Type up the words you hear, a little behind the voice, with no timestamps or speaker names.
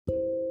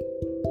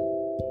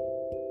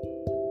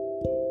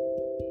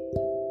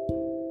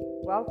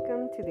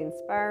Welcome to the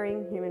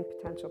Inspiring Human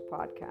Potential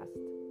podcast.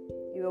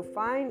 You will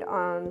find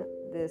on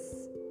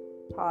this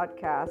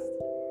podcast,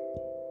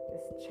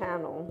 this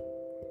channel,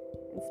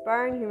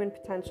 Inspiring Human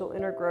Potential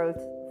Inner Growth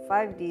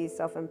 5D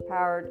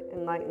Self-Empowered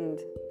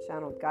Enlightened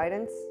Channeled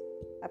Guidance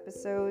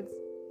episodes,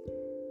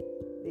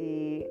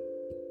 the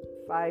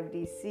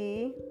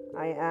 5DC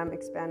I Am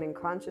Expanding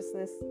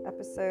Consciousness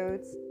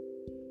episodes,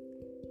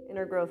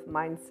 Inner Growth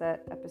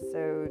Mindset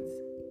episodes,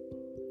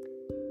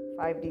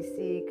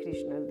 5DC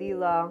Krishna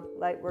Lila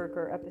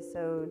Lightworker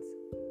episodes,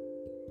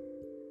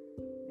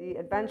 The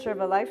Adventure of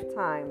a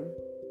Lifetime,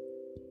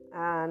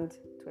 and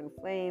Twin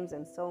Flames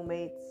and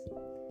Soulmates,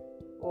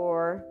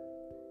 or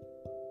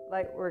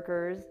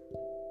Lightworkers,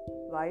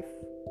 Life,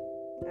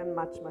 and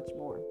much, much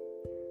more.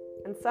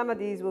 And some of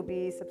these will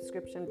be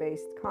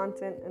subscription-based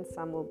content and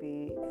some will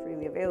be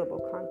freely available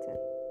content.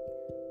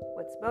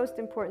 What's most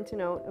important to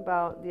note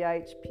about the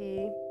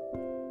IHP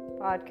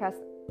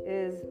podcast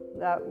is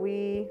that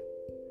we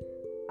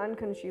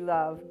unconsciously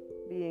love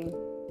being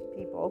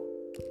people.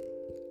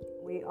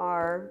 We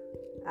are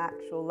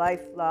actual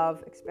life,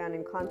 love,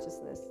 expanding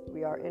consciousness.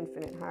 We are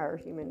infinite higher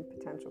human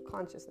potential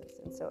consciousness.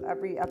 And so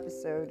every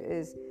episode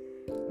is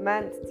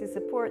meant to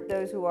support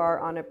those who are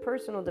on a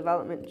personal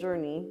development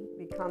journey,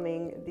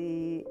 becoming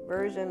the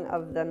version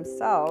of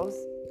themselves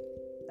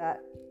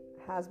that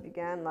has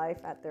began life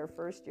at their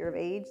first year of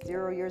age,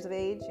 0 years of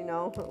age.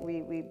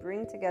 We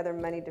bring together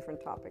many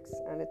different topics,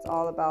 and it's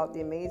all about the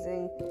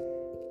amazing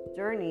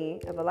journey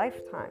of a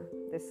lifetime,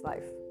 this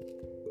life.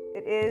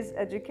 It is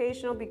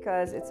educational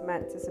because it's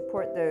meant to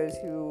support those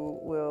who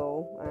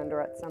will, and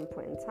or at some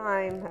point in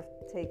time, have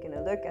taken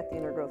a look at the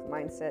inner growth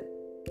mindset.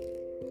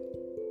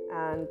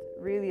 And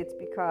really it's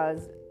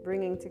because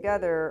bringing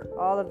together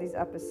all of these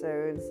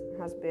episodes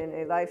has been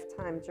a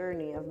lifetime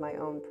journey of my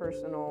own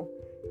personal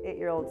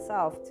 8-year-old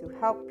self to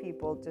help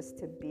people just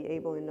to be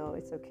able to know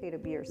it's okay to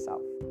be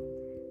yourself.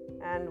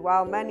 And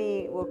while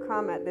many will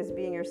come at this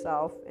being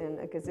yourself in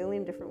a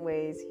gazillion different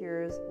ways,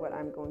 here's what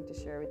I'm going to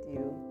share with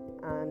you.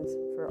 And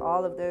for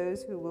all of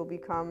those who will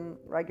become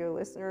regular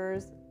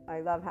listeners, I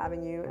love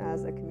having you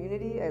as a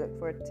community. I look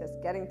forward to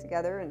getting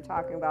together and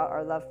talking about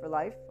our love for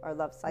life, our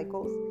love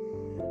cycles.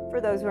 For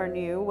those who are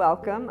new,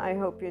 welcome. I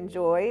hope you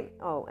enjoy.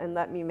 Oh, and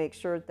let me make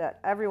sure that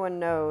everyone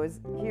knows,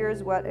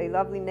 here's what a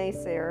lovely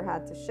naysayer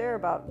had to share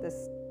about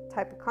this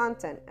type of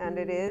content. And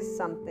it is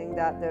something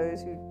that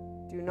those who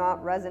do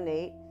not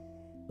resonate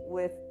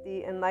with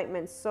the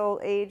Enlightenment Soul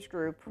age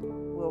group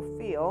will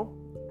feel,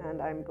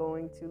 and I'm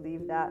going to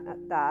leave that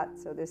at that.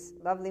 So this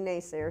lovely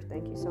naysayer,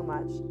 thank you so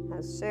much,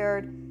 has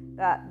shared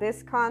that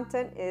this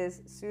content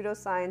is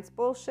pseudoscience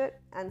bullshit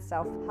and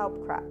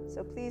self-help crap.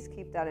 So please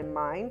keep that in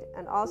mind,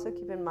 and also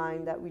keep in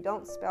mind that we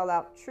don't spell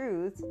out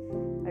truth.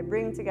 I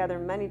bring together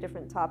many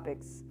different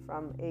topics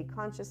from a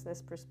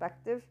consciousness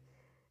perspective,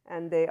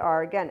 and they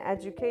are, again,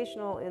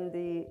 educational in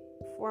the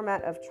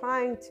format of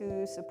trying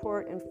to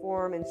support,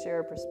 inform, and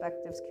share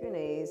perspectives,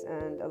 Q&As,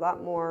 and a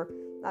lot more,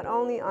 not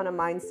only on a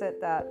mindset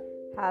that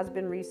has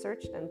been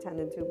researched and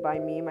tended to by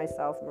me,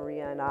 myself,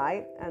 Maria, and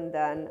I, and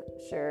then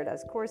shared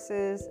as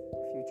courses,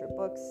 future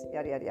books,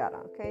 yada, yada, yada.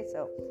 Okay,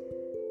 so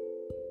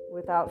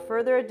without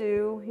further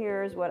ado,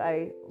 here's what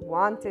I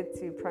wanted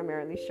to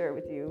primarily share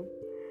with you.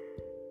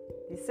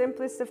 The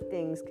simplest of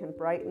things can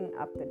brighten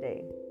up the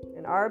day.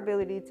 And our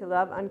ability to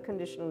love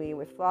unconditionally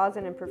with flaws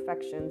and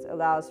imperfections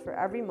allows for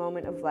every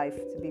moment of life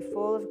to be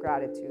full of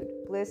gratitude,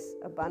 bliss,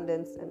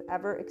 abundance, and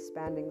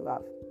ever-expanding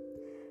love.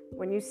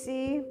 When you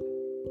see,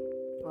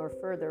 or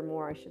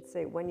furthermore, I should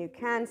say, when you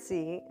can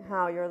see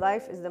how your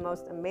life is the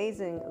most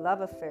amazing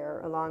love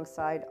affair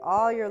alongside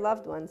all your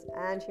loved ones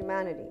and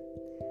humanity,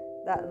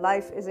 that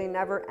life is a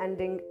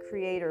never-ending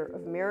creator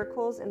of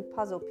miracles and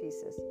puzzle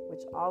pieces,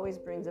 which always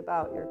brings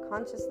about your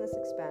consciousness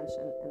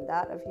expansion and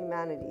that of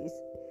humanity's.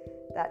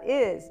 That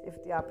is,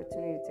 if the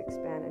opportunity to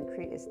expand and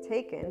create is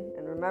taken.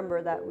 And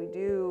remember that we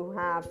do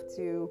have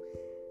to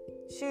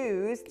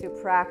choose to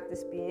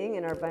practice being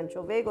in our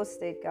ventral vagal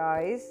state,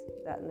 guys,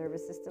 that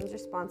nervous system's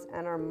response,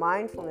 and our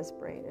mindfulness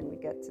brain. And we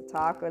get to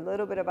talk a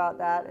little bit about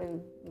that in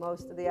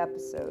most of the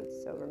episodes.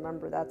 So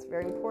remember, that's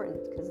very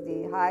important, because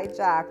the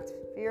hijacked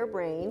fear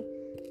brain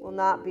will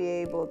not be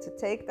able to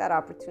take that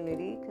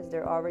opportunity because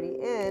they're already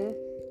in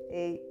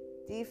a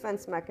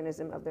defense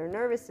mechanism of their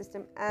nervous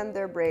system, and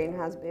their brain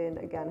has been,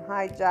 again,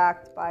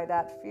 hijacked by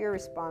that fear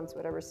response,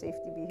 whatever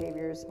safety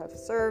behaviors have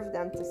served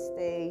them to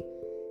stay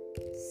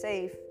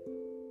safe.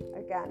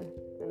 Again,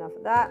 enough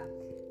of that.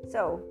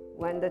 So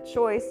when the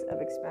choice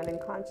of expanding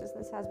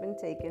consciousness has been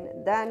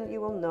taken, then you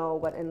will know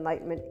what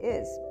enlightenment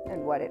is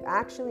and what it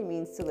actually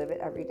means to live it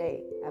every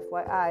day.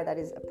 FYI, that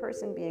is a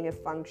person being a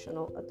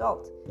functional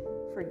adult.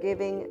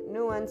 Forgiving,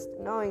 nuanced,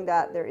 knowing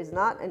that there is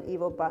not an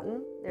evil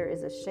button, there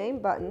is a shame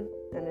button,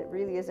 and it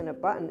really isn't a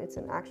button, it's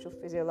an actual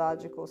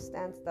physiological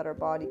stance that our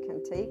body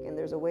can take, and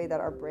there's a way that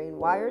our brain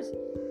wires.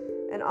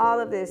 And all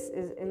of this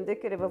is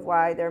indicative of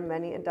why there are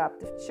many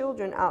adoptive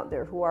children out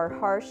there who are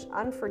harsh,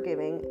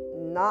 unforgiving,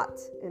 not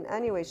in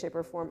any way, shape,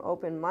 or form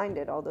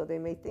open-minded, although they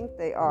may think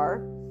they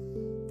are.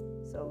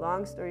 So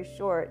long story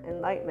short,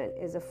 enlightenment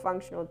is a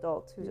functional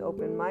adult who's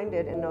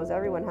open-minded and knows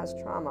everyone has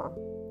trauma,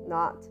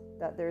 not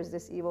that there's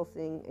this evil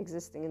thing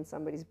existing in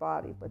somebody's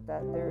body, but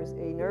that there's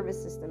a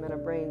nervous system and a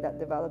brain that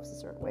develops a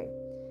certain way.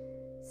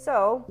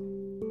 So,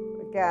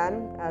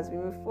 again, as we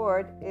move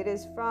forward, it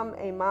is from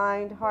a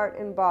mind, heart,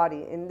 and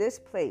body in this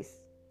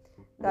place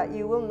that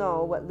you will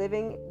know what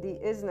living the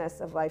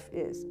isness of life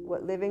is,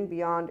 what living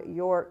beyond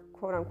your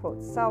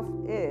quote-unquote self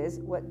is,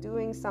 what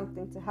doing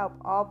something to help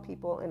all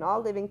people and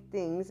all living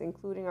things,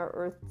 including our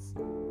Earth's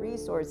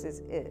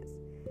resources, is.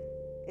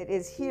 It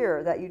is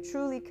here that you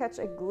truly catch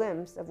a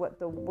glimpse of what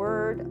the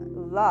word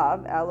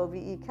love,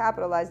 L-O-V-E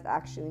capitalized,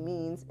 actually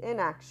means in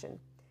action,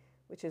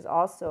 which is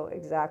also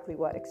exactly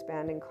what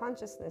expanding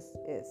consciousness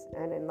is.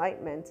 And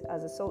enlightenment,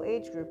 as a soul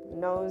age group,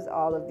 knows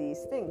all of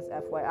these things,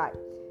 FYI.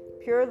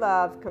 Pure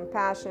love,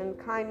 compassion,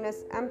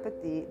 kindness,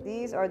 empathy,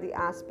 these are the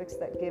aspects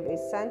that give a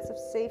sense of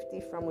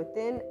safety from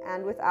within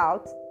and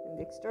without, in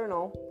the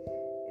external.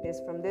 It is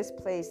from this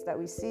place that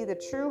we see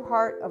the true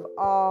heart of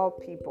all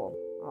people.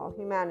 All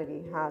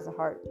humanity has a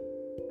heart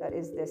that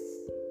is this.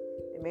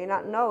 They may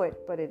not know it,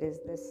 but it is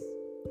this.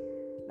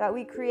 That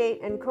we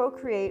create and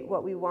co-create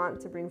what we want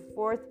to bring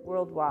forth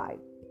worldwide.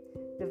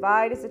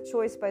 Divide is a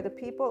choice by the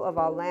people of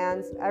all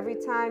lands. Every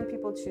time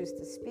people choose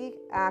to speak,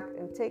 act,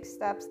 and take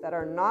steps that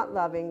are not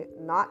loving,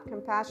 not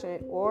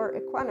compassionate, or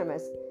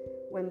equanimous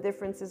when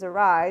differences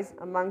arise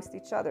amongst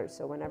each other.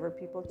 So whenever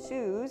people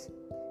choose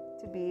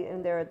to be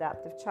in their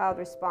adaptive child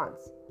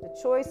response, the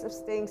choice of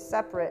staying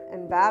separate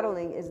and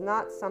battling is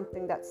not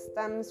something that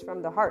stems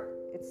from the heart.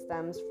 It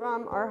stems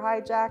from our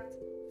hijacked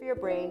fear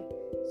brain,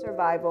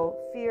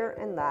 survival, fear,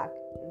 and lack.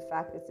 In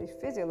fact, it's a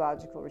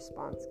physiological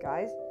response,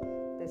 guys.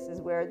 This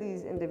is where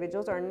these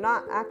individuals are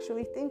not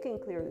actually thinking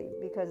clearly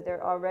because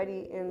they're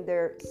already in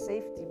their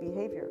safety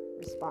behavior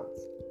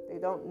response. They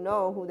don't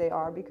know who they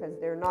are because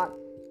they're not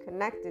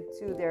connected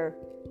to their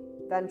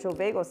ventral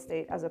vagal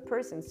state as a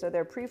person. So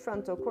their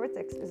prefrontal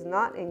cortex is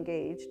not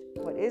engaged.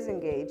 What is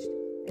engaged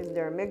is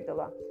their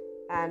amygdala.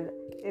 And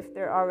if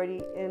they're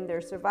already in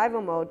their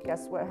survival mode,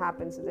 guess what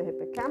happens to the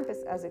hippocampus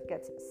as it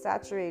gets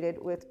saturated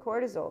with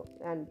cortisol?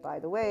 And by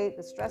the way,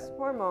 the stress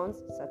hormones,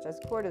 such as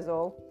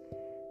cortisol,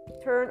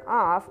 turn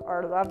off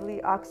our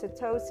lovely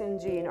oxytocin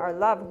gene, our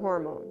love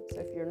hormone. So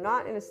if you're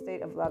not in a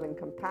state of love and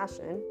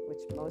compassion,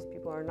 which most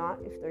people are not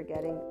if they're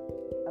getting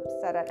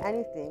upset at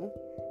anything,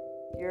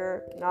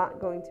 you're not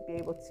going to be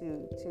able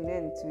to tune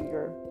in to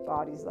your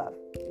body's love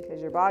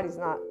because your body's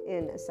not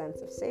in a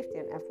sense of safety.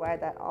 And FYI,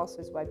 that also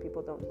is why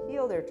people don't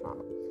heal their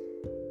trauma.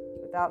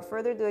 Without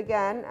further ado,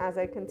 again, as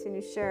I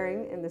continue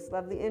sharing in this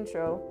lovely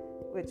intro,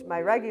 which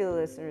my regular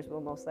listeners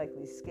will most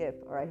likely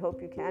skip, or I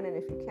hope you can, and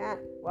if you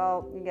can't,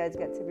 well, you guys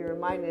get to be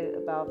reminded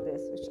about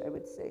this, which I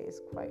would say is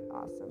quite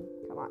awesome.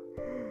 Come on.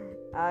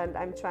 And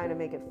I'm trying to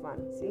make it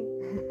fun, see?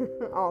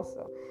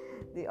 Also,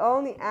 the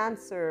only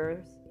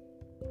answers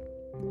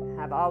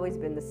have always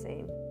been the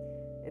same.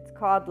 It's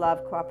called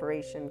love,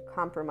 cooperation,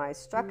 compromise,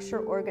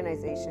 structure,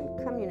 organization,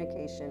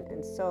 communication,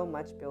 and so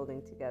much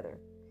building together.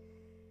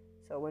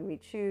 So when we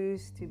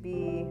choose to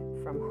be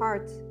from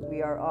heart,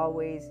 we are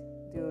always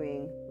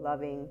doing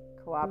loving,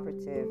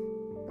 cooperative,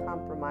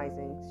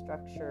 compromising,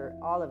 structure,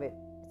 all of it.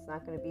 It's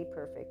not going to be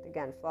perfect.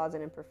 Again, flaws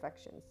and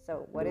imperfections.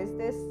 So what is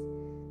this?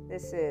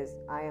 This is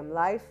I am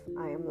life,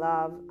 I am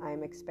love, I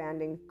am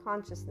expanding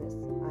consciousness,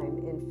 I am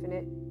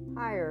infinite,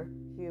 higher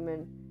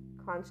human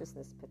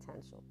consciousness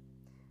potential.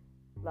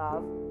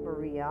 Love,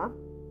 Maria.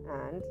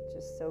 And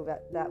just so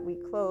that we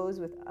close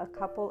with a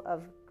couple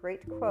of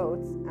great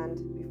quotes,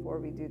 and before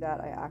we do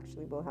that, I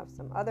actually will have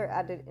some other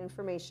added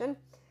information.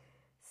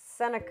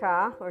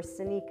 Seneca, or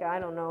Seneca, I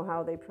don't know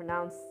how they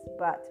pronounce,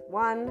 but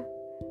one,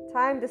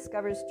 time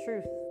discovers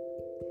truth.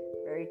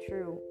 Very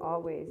true,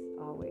 always,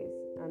 always.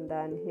 And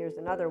then here's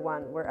another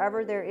one.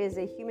 Wherever there is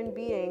a human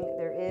being,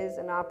 there is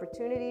an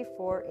opportunity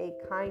for a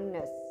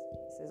kindness.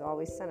 This is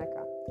always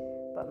Seneca.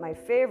 But my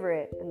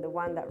favorite, and the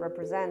one that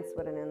represents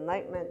what an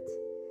enlightenment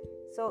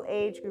soul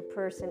age group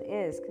person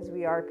is, because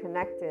we are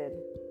connected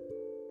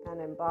and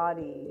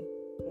embodying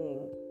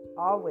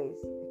always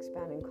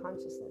expanding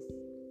consciousness.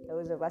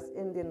 Those of us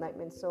in the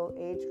enlightenment soul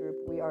age group,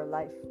 we are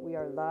life, we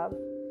are love,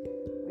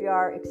 we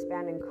are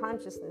expanding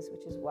consciousness,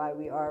 which is why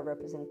we are a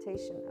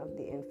representation of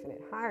the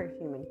infinite higher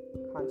human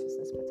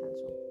consciousness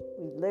potential.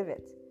 We live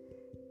it.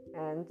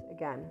 And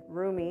again,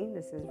 Rumi,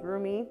 this is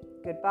Rumi,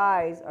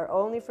 goodbyes are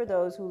only for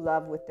those who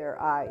love with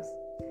their eyes.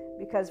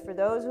 Because for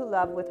those who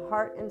love with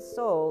heart and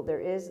soul,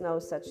 there is no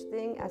such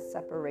thing as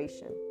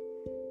separation.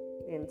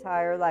 The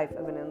entire life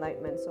of an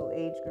enlightenment soul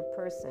age group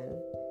person,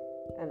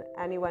 and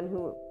anyone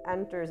who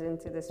enters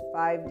into this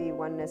 5D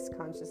oneness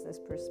consciousness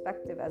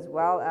perspective, as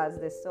well as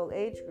this soul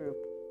age group,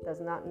 does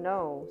not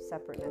know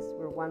separateness.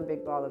 We're one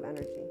big ball of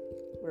energy.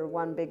 We're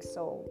one big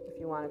soul, if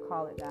you want to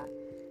call it that.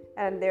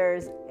 And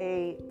there's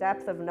a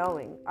depth of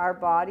knowing. Our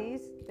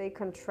bodies, they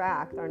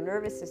contract. Our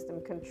nervous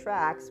system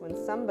contracts when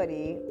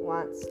somebody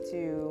wants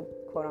to,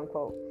 quote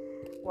unquote,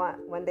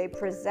 when they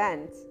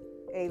present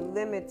a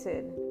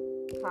limited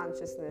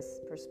consciousness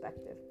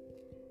perspective.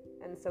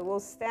 And so we'll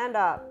stand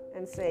up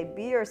and say,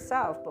 be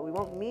yourself, but we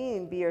won't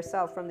mean be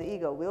yourself from the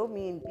ego. We'll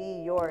mean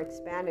be your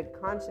expanded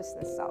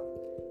consciousness self.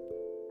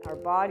 Our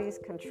bodies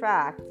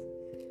contract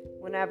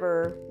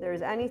whenever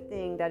there's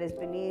anything that is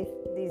beneath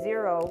the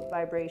zero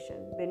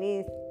vibration,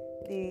 beneath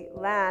the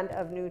land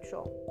of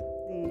neutral,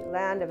 the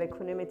land of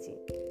equanimity.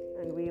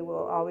 And we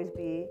will always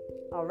be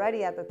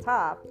already at the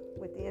top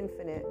with the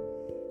infinite,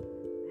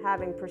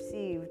 having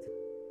perceived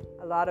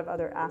a lot of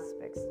other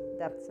aspects,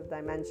 depths of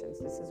dimensions.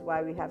 This is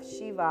why we have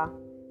Shiva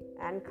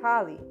and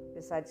Kali,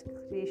 besides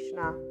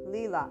Krishna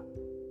Lila.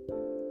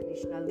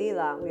 Krishna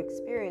Lila, we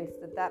experience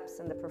the depths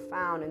and the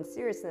profound and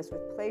seriousness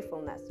with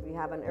playfulness. We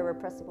have an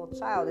irrepressible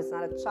child. It's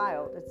not a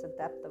child, it's the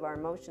depth of our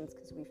emotions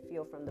because we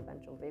feel from the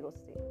ventral vagal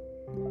state.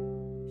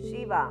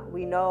 Shiva,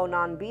 we know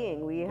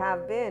non-being. We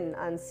have been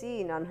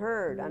unseen,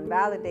 unheard,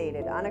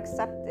 unvalidated,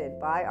 unaccepted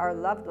by our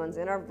loved ones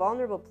in our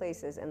vulnerable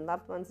places. And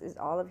loved ones is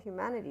all of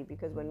humanity,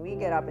 because when we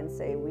get up and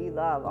say we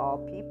love all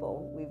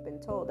people, we've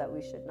been told that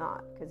we should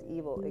not, because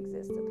evil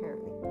exists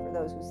apparently for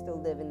those who still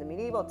live in the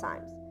medieval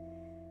times.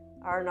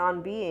 Our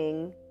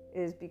non-being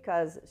is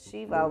because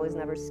Shiva was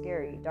never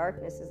scary.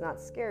 Darkness is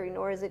not scary,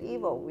 nor is it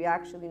evil. We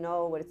actually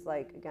know what it's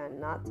like, again,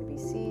 not to be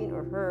seen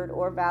or heard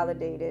or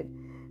validated.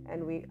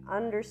 And we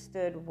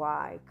understood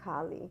why,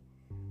 Kali,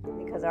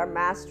 because our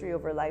mastery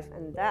over life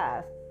and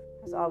death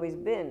has always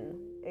been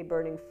a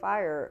burning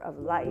fire of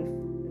life,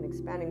 an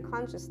expanding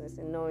consciousness,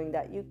 and knowing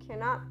that you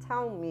cannot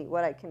tell me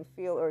what I can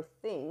feel or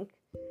think.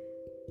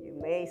 You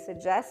may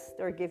suggest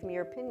or give me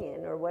your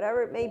opinion or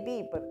whatever it may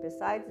be, but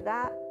besides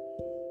that,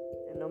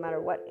 and no matter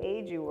what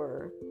age you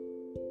were,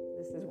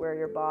 this is where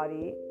your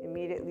body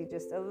immediately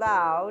just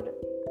allowed,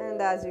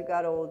 and as you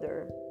got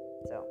older.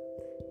 So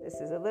this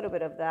is a little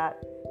bit of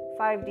that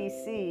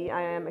 5DC,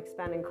 I am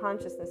expanding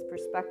consciousness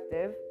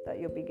perspective that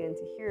you'll begin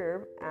to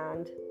hear.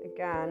 And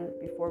again,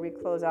 before we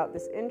close out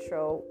this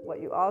intro,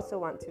 what you also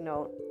want to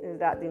know is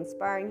that the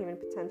Inspiring Human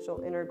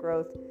Potential Inner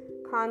Growth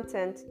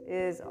content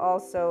is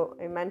also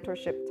a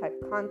mentorship type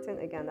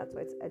content. Again, that's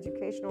why it's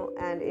educational,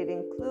 and it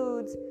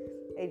includes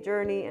a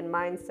journey and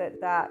mindset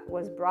that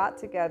was brought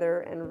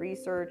together and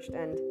researched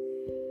and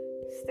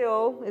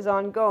still is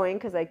ongoing,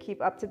 because I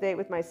keep up to date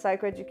with my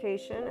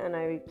psychoeducation, and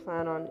I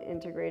plan on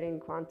integrating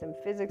quantum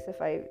physics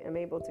if I am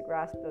able to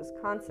grasp those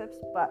concepts.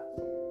 But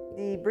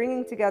the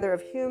bringing together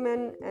of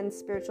human and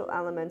spiritual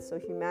elements, so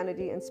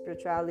humanity and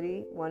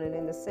spirituality, one and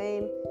in the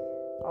same,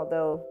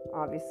 although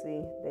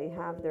obviously they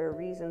have their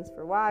reasons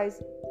for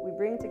whys, we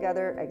bring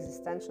together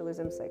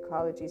existentialism,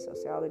 psychology,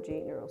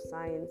 sociology,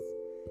 neuroscience.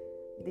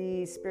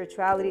 The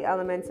spirituality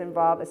elements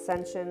involve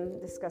ascension,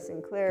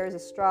 discussing clairs,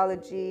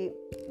 astrology,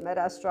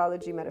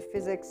 meta-astrology,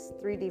 metaphysics,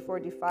 3D,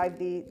 4D,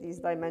 5D, these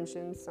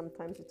dimensions.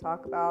 Sometimes we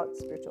talk about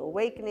spiritual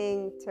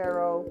awakening,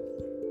 tarot,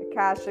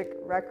 Akashic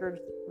record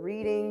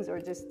readings,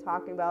 or just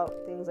talking about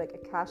things like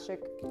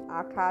Akashic,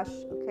 Akash,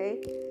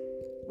 okay?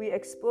 We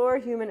explore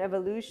human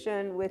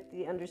evolution with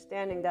the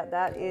understanding that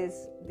that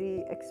is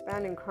the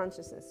expanding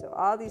consciousness. So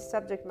all these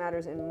subject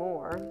matters and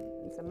more.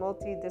 It's a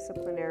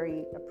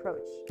multidisciplinary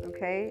approach,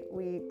 okay?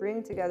 We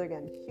bring together,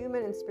 again,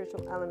 human and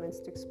spiritual elements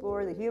to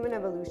explore the human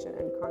evolution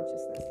and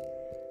consciousness.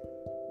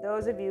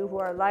 Those of you who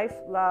are life,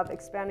 love,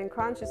 expanding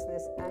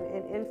consciousness, and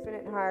in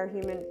infinite higher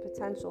human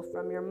potential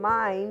from your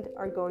mind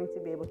are going to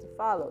be able to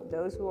follow.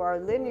 Those who are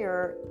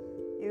linear,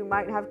 you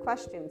might have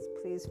questions.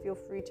 Please feel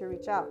free to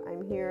reach out.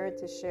 I'm here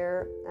to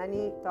share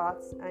any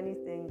thoughts,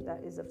 anything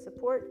that is of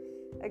support.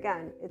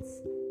 Again,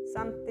 it's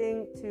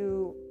something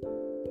to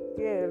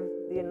give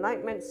the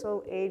Enlightenment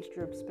Soul Age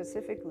group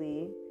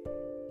specifically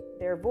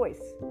their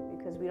voice,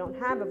 because we don't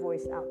have a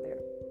voice out there.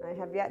 I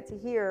have yet to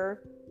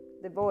hear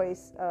the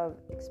voice of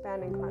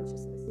expanding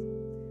consciousness.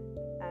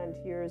 And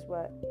here's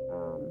what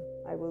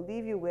I will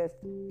leave you with.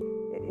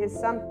 It is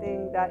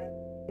something that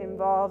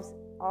involves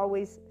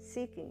always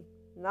seeking,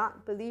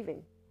 not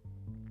believing.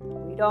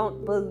 We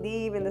don't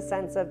believe in the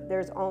sense of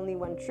there's only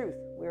one truth.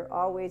 We're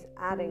always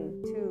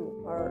adding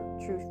to our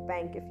truth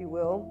bank, if you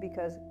will,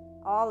 because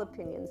all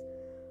opinions,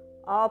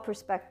 all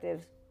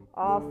perspectives,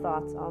 all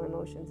thoughts, all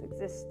emotions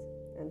exist.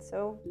 And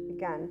so,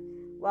 again,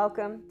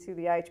 welcome to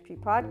the IHP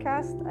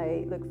podcast.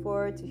 I look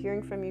forward to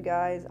hearing from you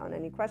guys on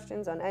any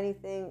questions, on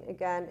anything.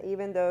 Again,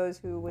 even those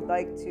who would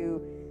like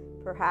to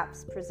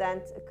perhaps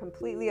present a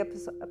completely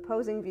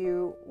opposing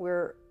view,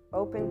 we're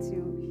open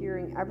to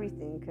hearing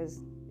everything,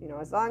 because, you know,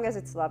 as long as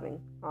it's loving,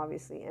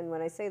 obviously. And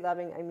when I say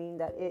loving, I mean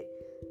that it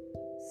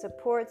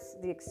supports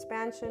the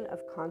expansion of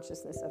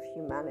consciousness of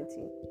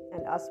humanity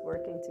and us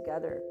working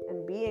together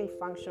and being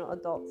functional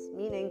adults,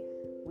 meaning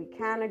we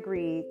can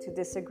agree to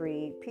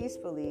disagree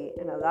peacefully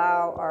and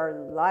allow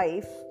our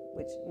life,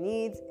 which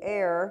needs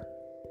air,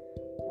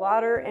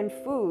 water, and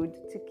food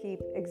to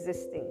keep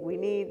existing. We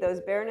need those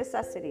bare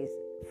necessities.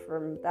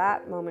 From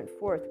that moment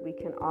forth, we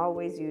can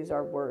always use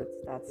our words.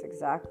 That's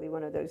exactly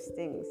one of those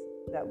things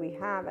that we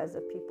have as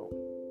a people.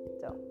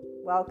 So,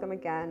 welcome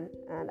again,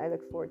 and I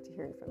look forward to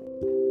hearing from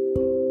you.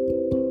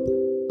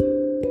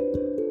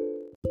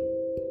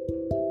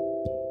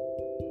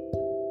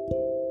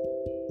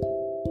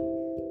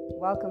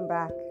 Welcome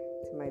back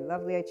to my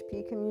lovely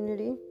HP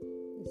community.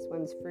 This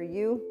one's for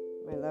you,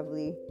 my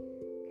lovely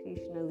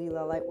Krishna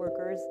Lila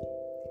Lightworkers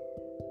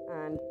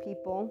and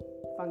people,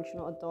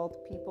 functional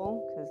adult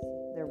people, because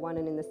they're one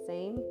and in the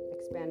same,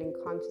 expanding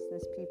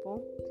consciousness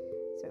people.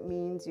 So it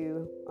means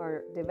you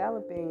are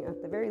developing,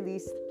 at the very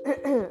least,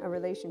 a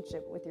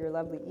relationship with your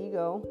lovely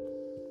ego.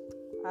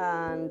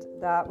 And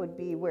that would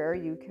be where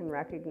you can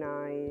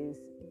recognize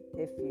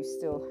if you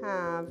still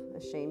have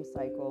a shame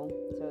cycle.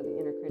 So the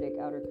inner critic,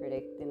 outer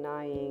critic,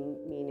 denying,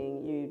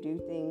 meaning you do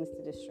things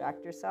to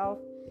distract yourself.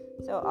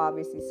 So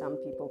obviously some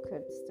people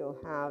could still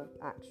have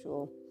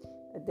actual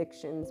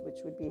addictions, which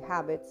would be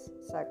habits,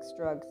 sex,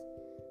 drugs,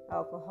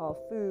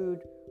 alcohol,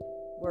 food,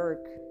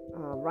 work,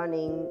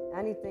 running,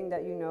 anything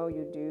that you know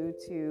you do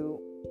to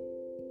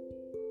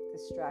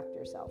distract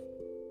yourself.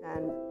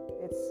 And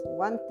it's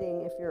one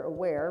thing if you're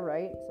aware,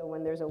 right? So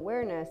when there's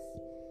awareness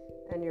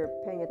and you're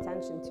paying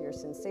attention to your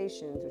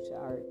sensations, which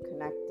are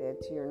connected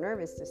to your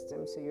nervous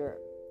system, so you're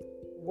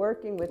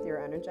working with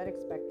your energetic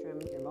spectrum,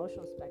 your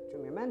emotional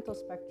spectrum, your mental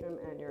spectrum,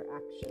 and your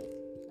actions.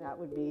 That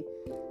would be,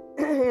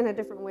 in a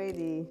different way,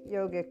 the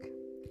yogic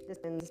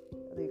disciplines,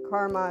 the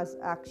karmas,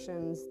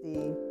 actions,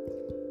 the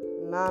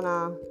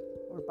jnana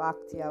or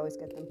bhakti. I always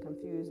get them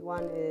confused.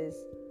 One is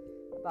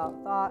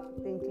about thought,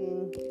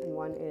 thinking, and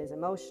one is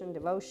emotion,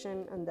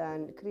 devotion, and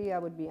then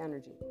kriya would be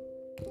energy.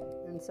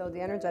 And so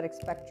the energetic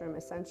spectrum,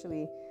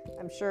 essentially,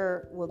 I'm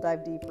sure we'll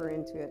dive deeper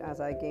into it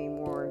as I gain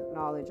more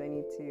knowledge. I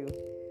need to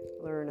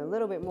learn a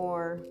little bit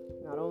more,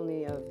 not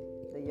only of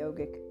the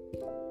yogic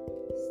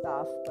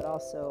stuff, but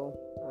also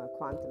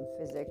quantum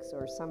physics,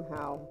 or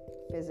somehow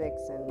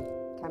physics and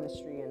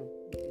chemistry, and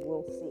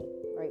we'll see.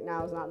 Right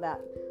now is not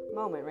that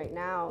moment. Right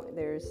now,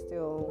 there's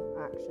still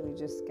actually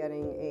just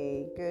getting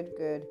a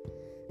good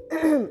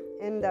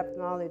in-depth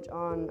knowledge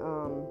on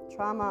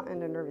trauma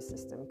and the nervous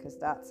system, because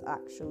that's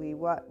actually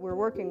what we're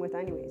working with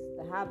anyways.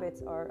 The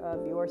habits are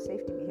of your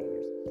safety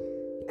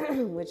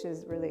behaviors, which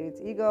is related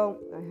to ego.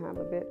 I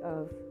have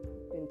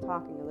been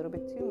talking a little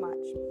bit too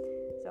much.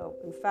 So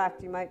in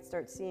fact, you might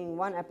start seeing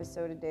one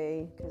episode a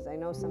day, because I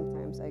know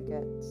sometimes I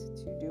get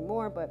to do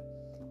more, but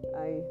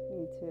I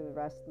need to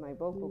rest my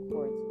vocal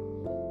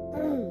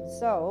cords.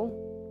 So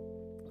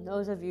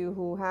those of you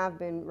who have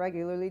been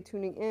regularly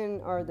tuning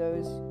in are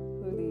those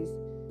who these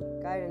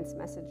guidance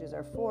messages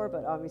are for,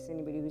 but obviously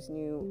anybody who's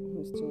new,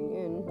 who's tuning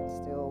in,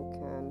 still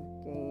can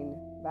gain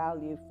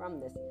value from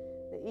this.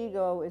 The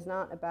ego is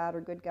not a bad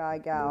or good guy,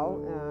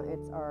 gal.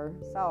 It's our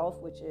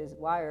self, which is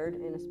wired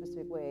in a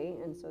specific way.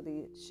 And so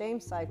the shame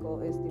cycle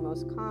is the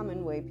most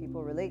common way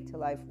people relate to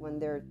life when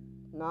they're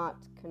not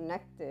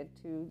connected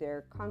to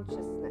their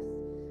consciousness,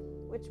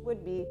 which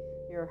would be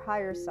your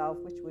higher self,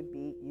 which would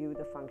be you,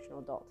 the functional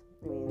adult.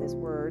 I mean, this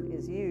word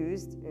is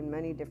used in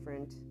many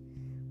different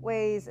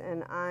ways,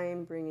 and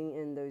I'm bringing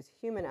in those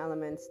human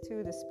elements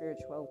to the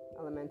spiritual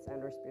elements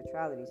and or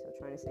spirituality. So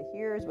trying to say,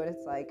 here's what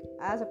it's like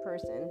as a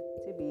person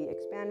to be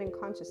expanding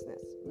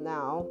consciousness.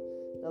 Now,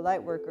 the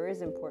light worker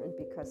is important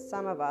because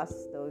some of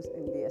us, those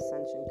in the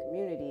ascension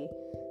community,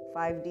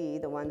 5D,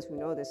 the ones who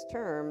know this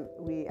term,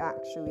 we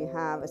actually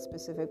have a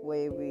specific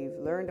way we've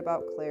learned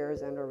about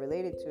clairs and or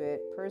related to it.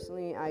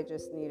 Personally, I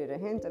just needed a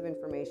hint of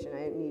information. I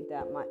didn't need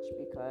that much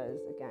because,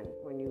 again,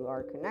 when you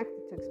are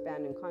connected to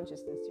expanding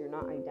consciousness, you're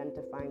not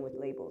identifying with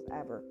labels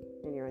ever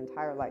in your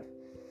entire life.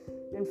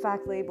 In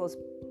fact, labels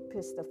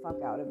piss the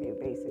fuck out of you,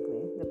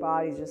 basically. The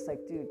body's just like,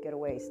 dude, get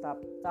away.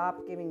 Stop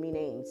giving me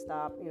names.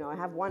 Stop. I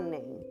have one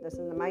name. This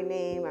is my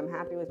name. I'm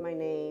happy with my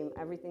name.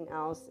 Everything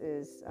else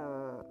is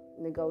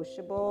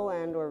negotiable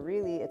and or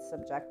really it's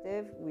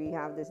subjective. We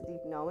have this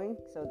deep knowing.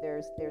 So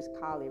there's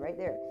Kali right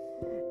there.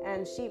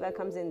 And Shiva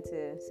comes in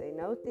to say,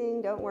 no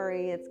thing, don't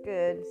worry, it's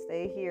good.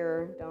 Stay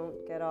here.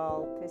 Don't get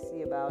all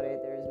pissy about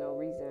it. There's no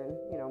reason.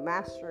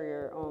 Master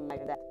your own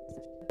life. That's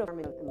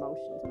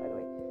emotions, by the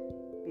way.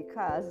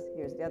 Because,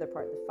 here's the other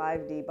part, the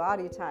 5D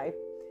body type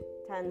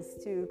tends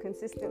to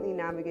consistently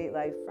navigate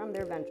life from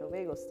their ventral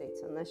vagal state.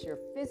 So unless you're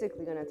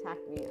physically going to attack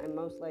me, I'm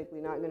most likely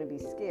not going to be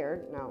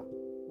scared. Now,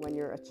 when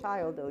you're a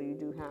child, though, you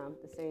do have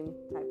the same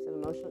types of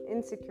emotional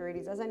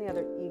insecurities as any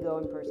other ego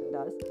in person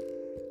does.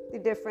 The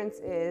difference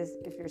is,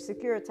 if you're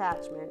secure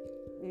attachment,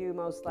 you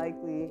most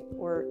likely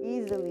or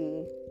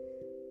easily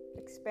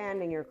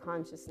expanding your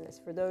consciousness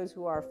for those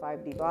who are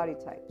 5D body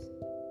types.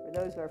 For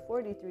those who are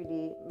 4D,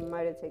 3D,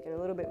 might have taken a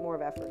little bit more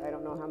of effort. I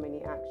don't know how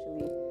many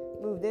actually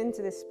moved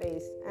into this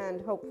space, and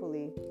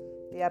hopefully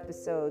the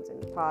episodes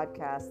and the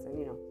podcasts and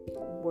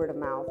word of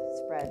mouth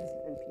spreads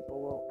and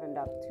people will end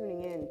up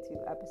tuning in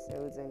to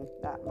episodes, and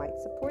that might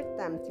support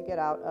them to get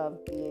out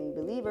of being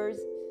believers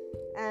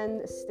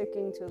and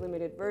sticking to a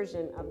limited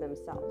version of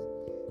themselves.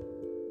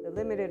 The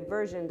limited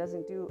version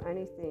doesn't do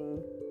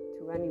anything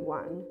to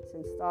anyone,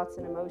 since thoughts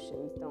and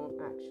emotions don't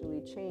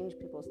actually change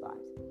people's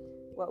lives.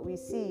 What we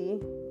see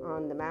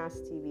on the mass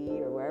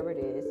TV or wherever it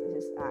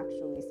is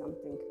actually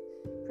something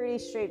pretty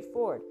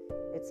straightforward.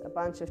 It's a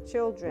bunch of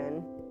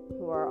children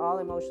who are all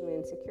emotionally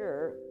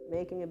insecure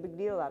making a big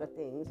deal out of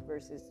things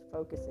versus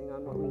focusing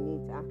on what we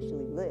need to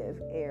actually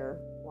live: air,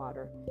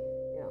 water,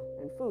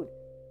 and food.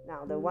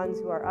 Now, the ones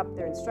who are up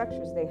there in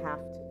structures, they have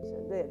to.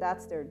 So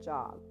that's their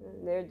job.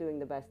 They're doing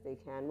the best they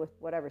can with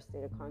whatever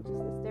state of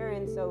consciousness they're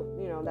in. So,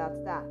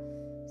 that's that.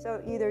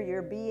 So either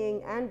you're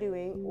being and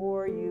doing,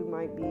 or you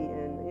might be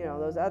in,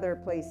 those other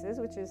places,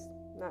 which is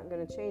not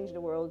going to change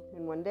the world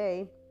in one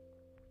day.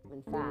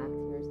 In fact,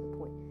 here's the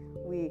point.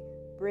 We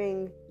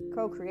bring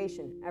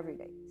co-creation every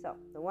day. So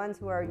the ones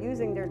who are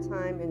using their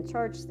time in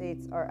charge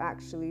states are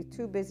actually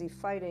too busy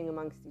fighting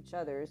amongst each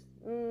other.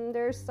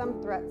 There's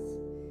some threats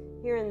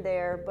here and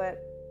there,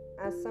 but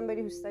as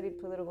somebody who studied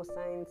political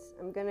science,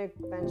 I'm going to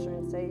venture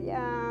and say,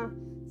 yeah,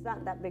 it's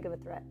not that big of a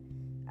threat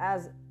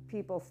as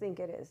people think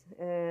it is.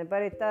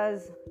 But it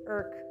does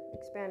irk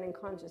expanding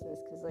consciousness,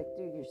 because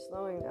dude, you're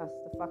slowing us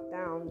the fuck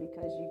down,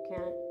 because you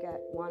can't get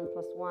 1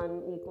 +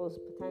 1 equals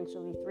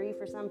potentially 3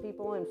 for some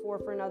people and 4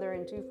 for another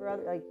and 2 for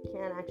others. You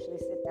can't actually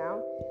sit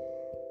down.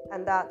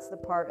 And that's the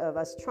part of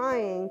us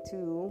trying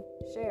to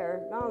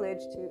share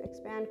knowledge to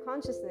expand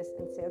consciousness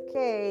and say,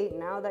 okay,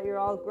 now that you're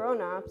all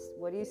grown-ups,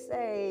 what do you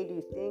say? Do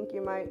you think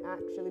you might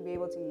actually be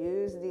able to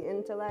use the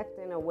intellect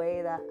in a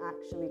way that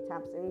actually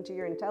taps into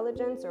your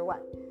intelligence, or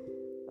what?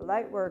 A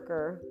light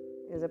worker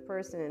is a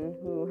person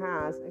who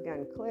has,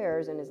 again,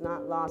 clairs and is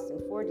not lost in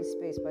 4D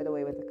space, by the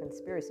way, with the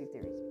conspiracy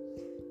theories.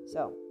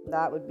 So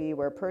that would be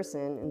where a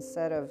person,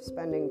 instead of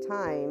spending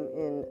time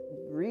in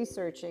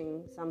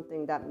researching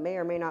something that may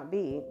or may not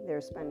be,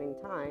 they're spending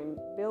time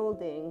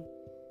building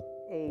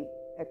a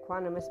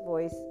equanimous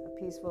voice, a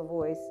peaceful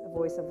voice, a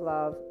voice of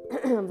love,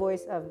 a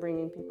voice of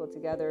bringing people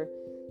together,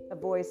 a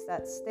voice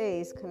that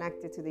stays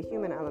connected to the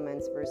human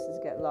elements versus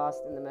get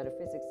lost in the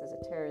metaphysics as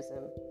a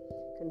terrorism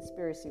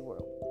conspiracy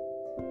world.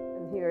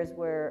 And here's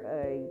where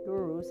a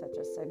guru such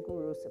as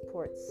Sadhguru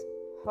supports,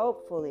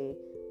 hopefully,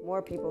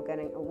 more people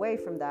getting away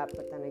from that.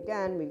 But then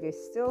again, we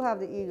still have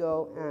the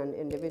ego and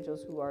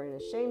individuals who are in a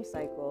shame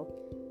cycle,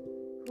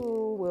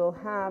 who will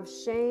have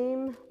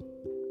shame,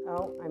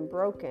 oh, I'm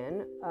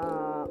broken,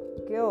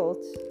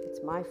 guilt,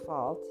 it's my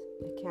fault,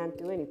 I can't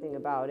do anything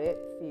about it,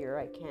 fear,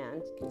 I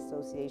can't,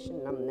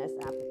 dissociation, numbness,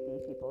 apathy,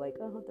 people like,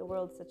 oh, the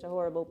world's such a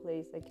horrible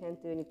place, I can't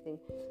do anything,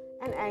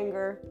 and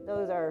anger.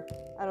 Those are,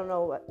 I don't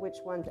know which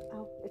ones,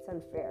 oh, it's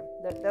unfair.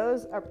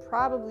 Those are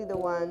probably the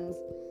ones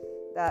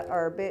that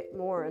are a bit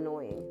more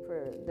annoying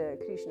for the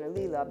Krishna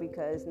Lila,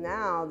 because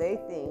now they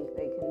think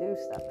they can do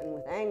stuff, and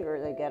with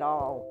anger they get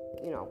all,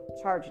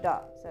 charged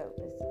up. So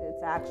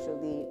it's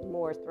actually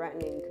more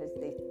threatening, because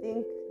they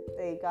think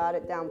they got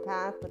it down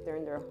path, but they're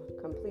in their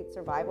complete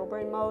survival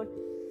brain mode.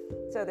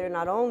 So they're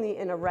not only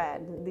in a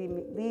red, the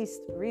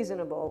least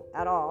reasonable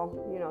at all.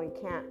 You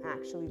can't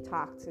actually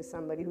talk to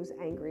somebody who's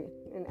angry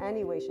in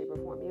any way, shape, or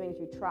form. Even if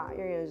you try,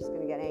 you're just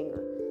going to get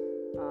anger.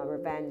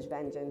 Revenge,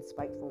 vengeance,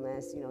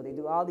 spitefulness. They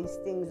do all these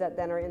things that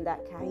then are in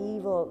that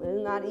evil.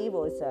 It's not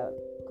evil. It's a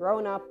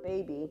grown-up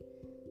baby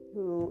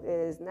who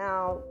is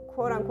now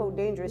quote-unquote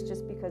dangerous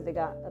just because they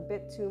got a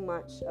bit too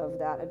much of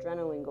that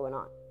adrenaline going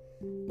on.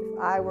 If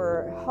I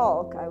were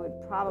Hulk, I would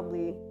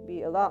probably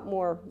be a lot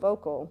more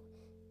vocal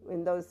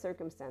in those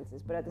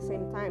circumstances. But at the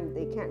same time,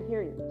 they can't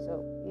hear you.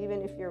 So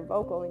even if you're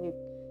vocal, and you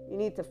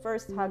need to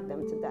first hug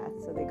them to death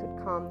so they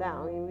could calm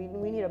down.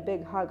 We need a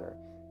big hugger.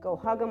 Go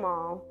hug them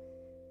all.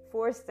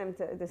 Force them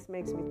to, this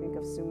makes me think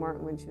of Sue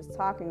Martin when she was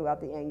talking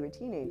about the angry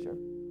teenager.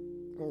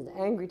 And the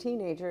angry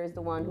teenager is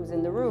the one who's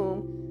in the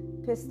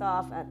room, pissed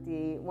off at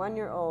the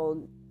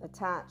 1-year-old,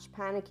 attached,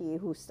 panicky,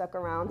 who stuck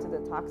around to the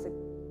toxic,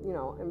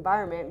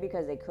 environment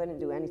because they couldn't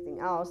do anything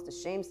else. The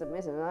shame,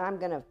 submissive, I'm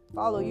going to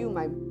follow you,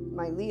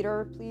 my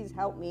leader, please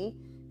help me,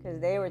 because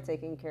they were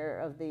taking care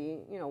of the,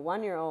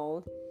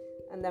 1-year-old.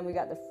 And then we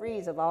got the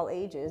freeze of all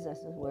ages. This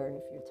is where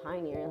if you're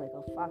tiny, you're like,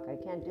 oh, fuck, I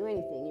can't do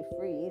anything. You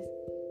freeze.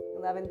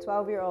 11,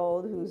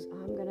 12-year-old who's,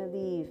 I'm going to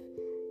leave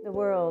the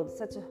world,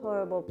 such a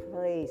horrible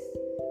place.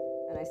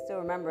 And I still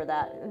remember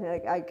that.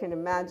 I can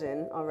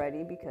imagine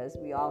already, because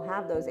we all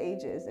have those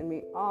ages, and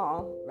we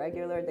all,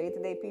 regular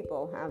day-to-day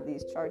people, have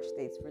these charge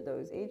states for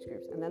those age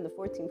groups. And then the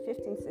 14,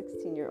 15,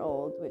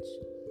 16-year-old, which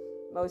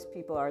most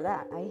people are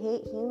that. I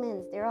hate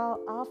humans. They're all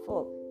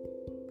awful.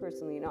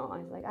 Personally, no. I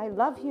was like, I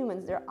love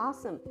humans. They're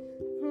awesome.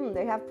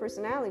 They have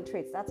personality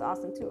traits. That's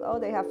awesome, too. Oh,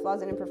 they have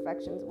flaws and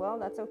imperfections. Well,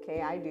 that's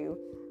okay. I do.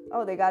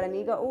 Oh, they got an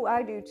ego. Oh,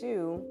 I do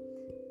too.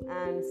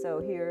 And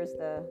so here's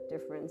the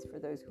difference for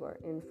those who are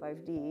in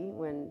 5D,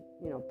 when,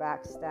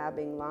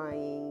 backstabbing,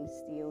 lying,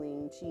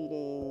 stealing,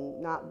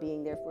 cheating, not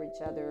being there for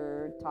each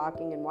other,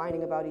 talking and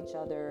whining about each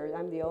other.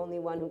 I'm the only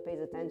one who pays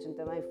attention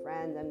to my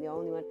friends. I'm the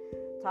only one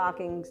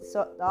talking.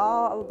 So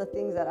all the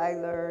things that I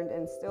learned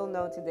and still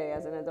know today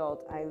as an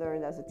adult, I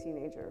learned as a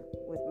teenager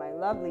with my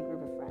lovely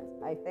group of friends.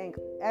 I thank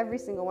every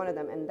single one of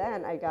them. And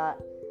then I got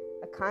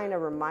a kind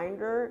of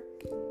reminder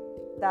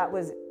that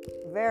was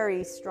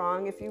very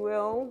strong, if you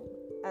will.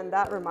 And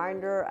that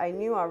reminder, I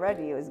knew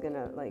already it was going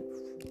to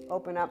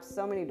open up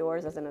so many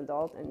doors as an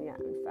adult. And yeah,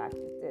 in fact,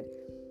 it did.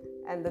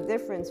 And the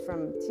difference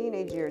from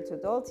teenage year to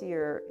adult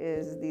year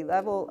is the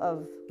level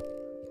of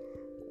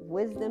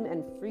wisdom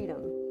and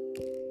freedom.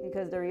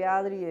 Because the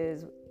reality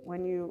is,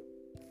 when you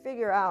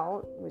figure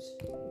out, which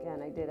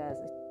again I did as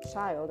a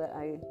child that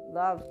I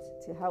loved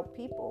to help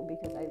people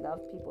because I love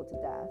people to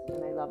death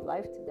and I love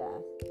life to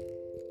death,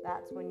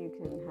 that's when you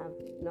can have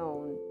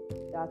known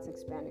that's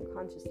expanding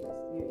consciousness.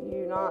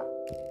 You're not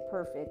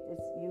perfect.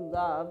 It's you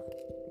love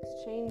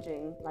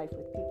exchanging life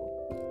with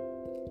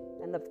people.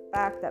 And the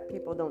fact that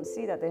people don't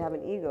see that they have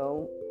an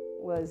ego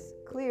was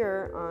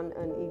clear on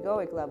an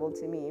egoic level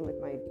to me with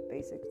my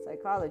basic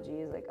psychology.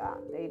 Is like,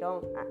 they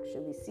don't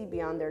actually see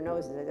beyond their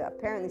noses.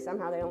 Apparently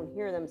somehow they don't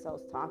hear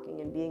themselves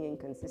talking and being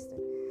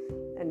inconsistent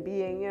and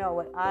being,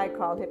 what I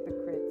call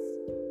hypocrites,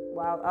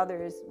 while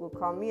others will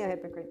call me a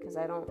hypocrite because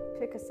I don't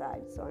pick a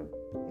side. So I'm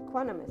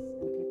equanimous.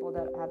 And people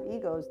that have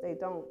egos, they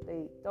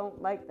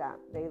don't like that.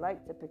 They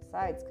like to pick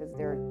sides because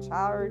their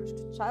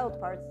charged child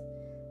parts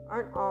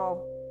aren't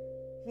all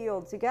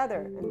healed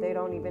together, and they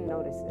don't even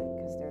notice it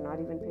because they're not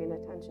even paying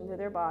attention to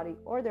their body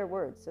or their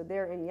words. So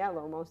they're in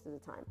yellow most of the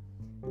time.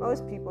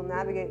 Most people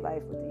navigate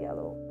life with the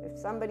yellow. If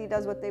somebody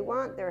does what they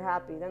want, they're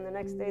happy. Then the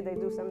next day they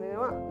do something they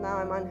want. Now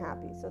I'm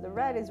unhappy. So the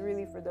red is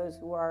really for those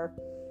who are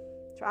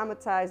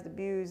traumatized,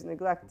 abused,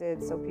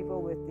 neglected. So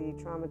people with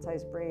the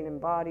traumatized brain and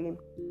body,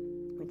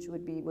 which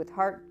would be with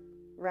heart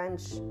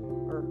wrench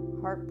or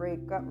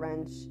heartbreak, gut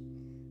wrench.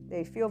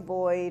 They feel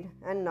void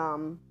and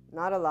numb,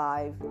 not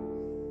alive.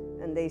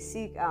 And they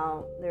seek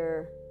out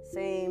their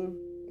same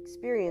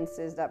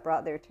experiences that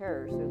brought their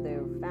terrors of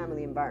their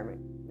family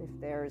environment. If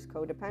there's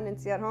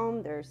codependency at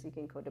home, they're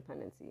seeking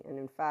codependency. And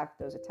in fact,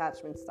 those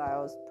attachment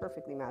styles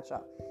perfectly match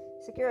up.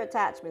 Secure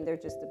attachment, they're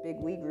just a big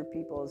we group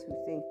peoples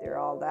who think they're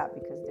all that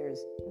because there's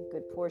a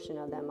good portion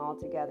of them all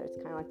together. It's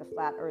kind of like the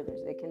flat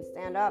earthers. They can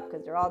stand up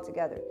because they're all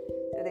together.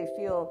 So they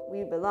feel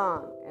we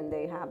belong, and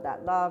they have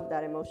that love,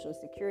 that emotional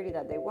security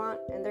that they want,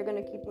 and they're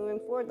going to keep moving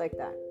forward like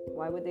that.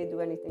 Why would they do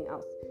anything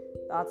else?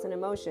 Thoughts and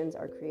emotions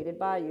are created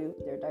by you,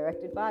 they're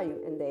directed by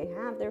you, and they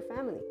have their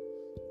family.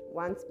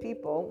 Once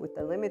people with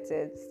a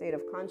limited state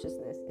of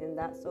consciousness in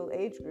that soul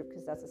age group,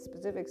 because that's a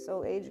specific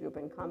soul age group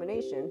in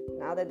combination,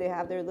 now that they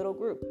have their little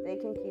group, they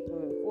can keep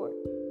moving forward.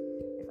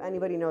 If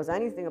anybody knows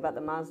anything about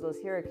the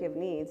Maslow's hierarchy of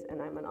needs, and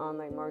I'm an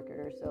online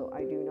marketer, so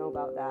I do know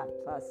about that,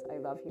 plus I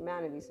love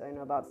humanity, so I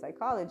know about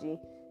psychology,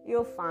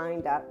 you'll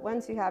find that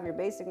once you have your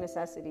basic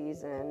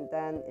necessities and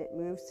then it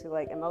moves to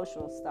like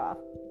emotional stuff,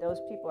 those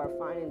people are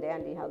fine and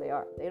dandy how they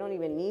are. They don't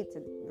even need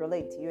to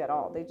relate to you at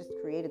all. They just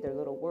created their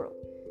little world.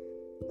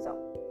 So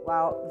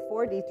while the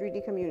 4D,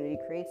 3D community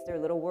creates their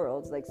little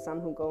worlds, like some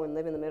who go and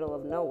live in the middle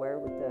of nowhere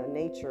with the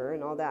nature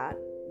and all that,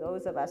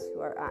 those of us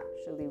who are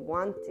actually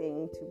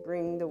wanting to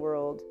bring the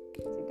world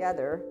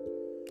together,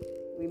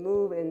 we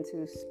move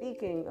into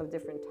speaking of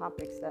different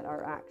topics that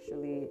are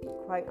actually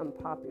quite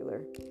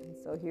unpopular. And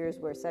so here's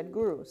where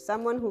Sadhguru,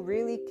 someone who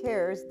really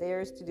cares,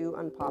 dares to do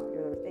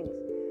unpopular things.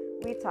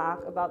 We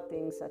talk about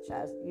things such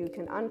as you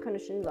can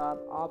unconditionally love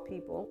all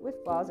people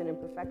with flaws and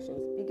imperfections.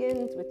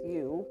 Begins with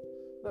you,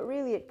 but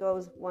really it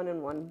goes one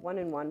and one, one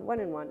and one, one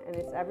and one. And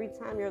it's every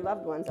time your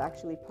loved ones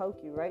actually poke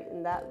you right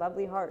in that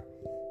lovely heart,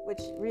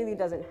 which really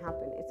doesn't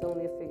happen. It's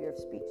only a figure of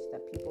speech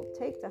that people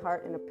take to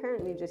heart and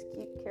apparently just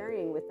keep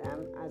carrying with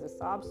them as a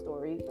sob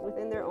story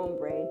within their own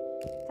brain.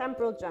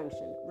 Temporal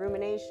junction,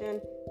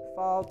 rumination,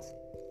 fault,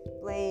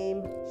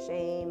 blame,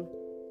 shame,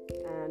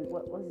 and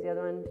what was the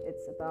other one?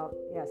 It's about,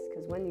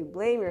 because when you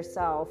blame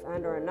yourself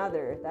and or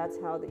another, that's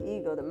how the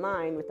ego, the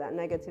mind with that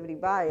negativity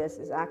bias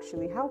is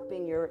actually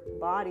helping your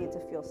body to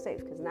feel safe.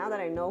 Because now that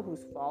I know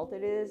whose fault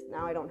it is,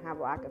 now I don't have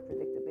lack of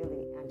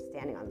predictability. I'm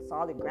standing on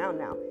solid ground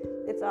now.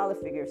 It's all a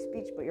figure of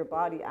speech, but your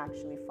body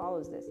actually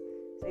follows this.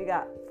 So you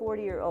got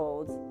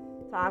 40-year-olds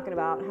talking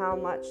about how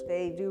much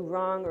they do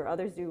wrong or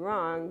others do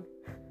wrong,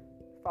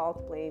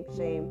 fault, blame,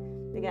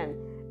 shame, again,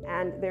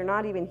 and they're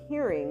not even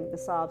hearing the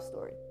sob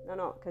story.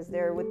 No, because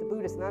they're with the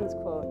Buddhist nuns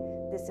quote,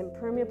 this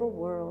impermeable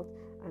world,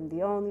 I'm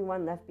the only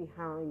one left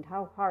behind,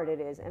 how hard it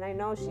is. And I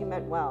know she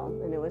meant well,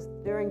 and it was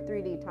during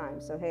 3D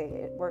time, so hey,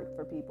 it worked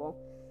for people.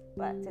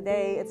 But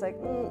today it's like,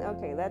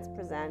 okay, let's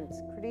present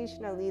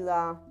Krishna,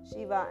 Leela,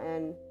 Shiva,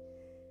 and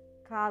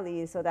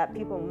Kali so that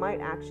people might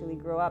actually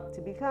grow up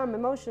to become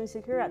emotionally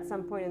secure at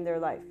some point in their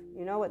life.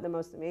 You know what the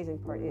most amazing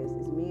part is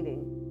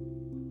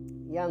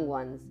meeting young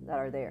ones that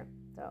are there.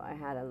 So I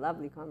had a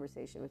lovely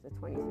conversation with a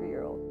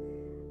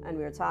 23-year-old, and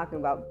we were talking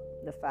about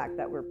the fact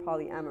that we're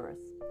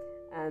polyamorous.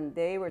 And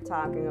they were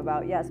talking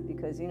about, yes,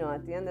 because,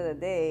 at the end of the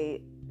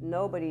day,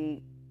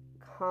 nobody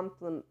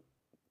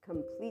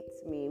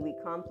completes me. We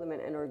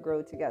complement and or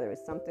grow together.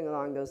 It's something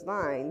along those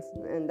lines.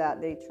 And that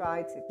they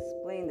try to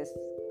explain this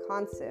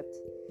concept,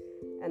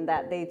 and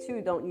that they,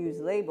 too, don't use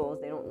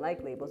labels. They don't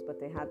like labels, but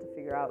they had to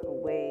figure out a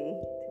way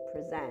to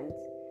present.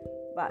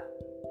 But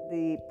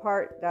the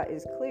part that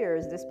is clear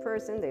is this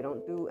person, they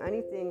don't do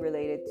anything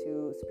related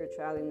to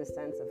spirituality in the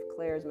sense of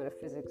clairs,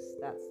 metaphysics,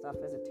 that stuff,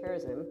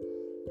 esotericism.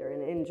 They're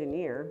an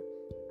engineer,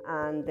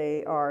 and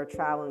they are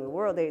traveling the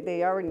world.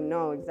 They already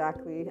know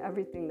exactly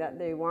everything that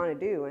they want to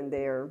do, and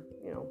they're,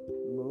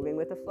 moving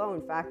with the flow.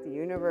 In fact, the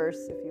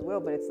universe, if you will,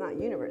 but it's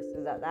not universe,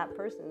 is that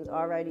person's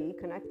already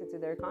connected to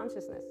their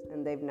consciousness,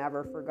 and they've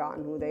never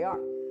forgotten who they are.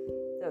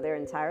 So their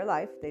entire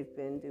life, they've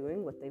been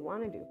doing what they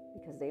want to do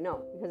because they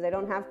know, because they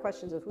don't have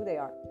questions of who they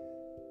are.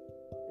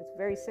 It's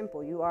very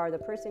simple. You are the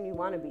person you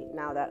want to be.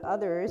 Now that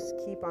others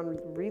keep on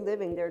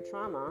reliving their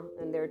trauma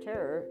and their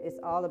terror, it's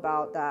all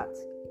about that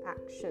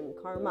action,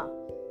 karma.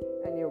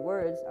 And your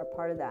words are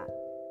part of that.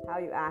 How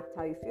you act,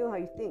 how you feel, how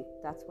you think,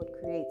 that's what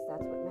creates,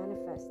 that's what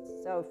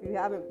manifests. So if you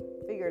haven't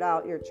figured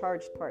out your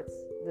charged parts,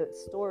 the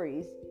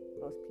stories,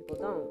 most people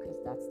don't, because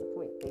that's the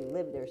point. They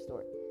live their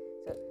story.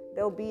 So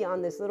they'll be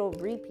on this little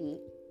repeat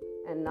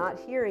and not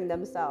hearing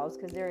themselves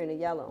because they're in a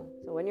yellow.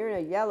 So when you're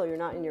in a yellow, you're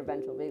not in your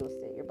ventral vagal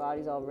state. Your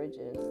body's all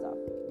rigid and stuff.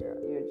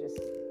 You're just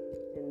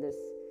in this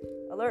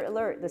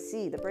alert. The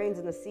C, the brain's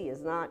in the C,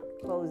 is not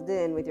closed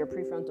in with your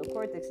prefrontal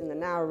cortex in the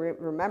now,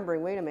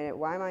 remembering, wait a minute,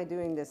 why am I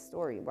doing this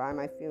story? Why am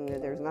I feeling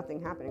that there's nothing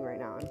happening right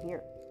now? I'm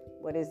here.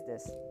 What is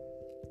this?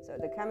 So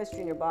the chemistry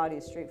in your body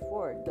is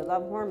straightforward. The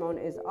love hormone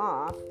is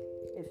off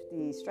if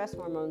the stress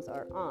hormones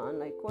are on,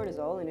 like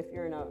cortisol. And if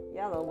you're in a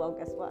yellow, well,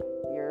 guess what?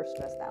 You're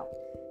stressed out.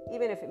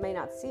 Even if it may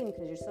not seem,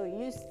 because you're so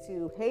used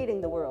to hating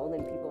the world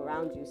and people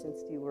around you since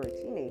you were a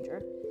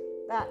teenager,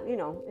 that,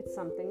 it's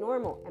something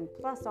normal. And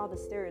plus all the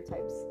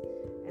stereotypes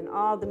and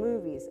all the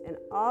movies and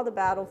all the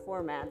battle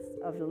formats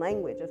of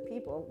language of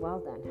people,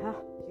 well then,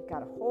 you've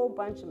got a whole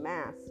bunch of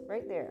mass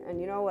right there. And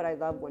you know what I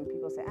love when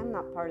people say, I'm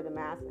not part of the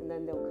mass, and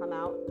then they'll come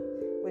out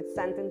with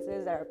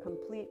sentences that are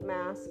complete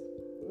mass,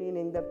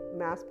 meaning the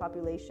mass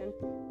population,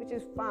 which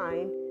is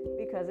fine,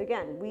 because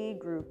again, we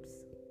groups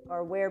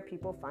are where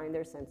people find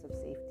their sense of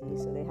safety.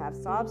 So they have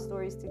sob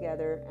stories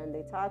together, and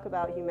they talk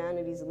about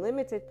humanity's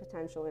limited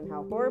potential and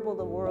how horrible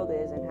the world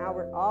is and how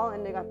we're all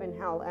ending up in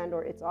hell, and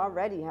or it's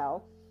already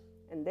hell,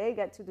 and they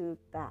get to do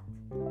that.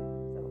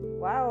 So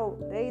while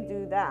they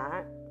do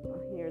that,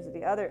 here's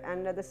the other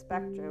end of the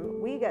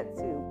spectrum. We get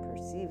to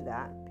perceive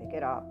that, pick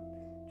it up,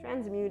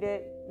 transmute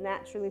it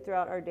naturally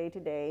throughout our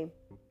day-to-day,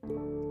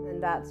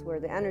 and that's where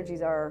the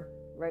energies are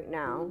right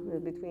now,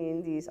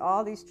 between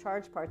all these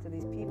charged parts of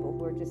these people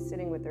who are just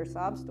sitting with their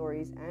sob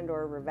stories and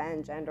or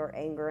revenge and or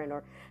anger and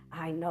or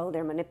I know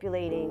they're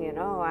manipulating and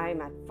I'm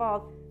at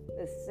fault.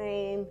 The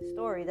same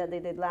story that they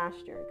did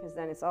last year, because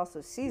then it's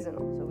also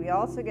seasonal. So we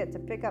also get to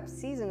pick up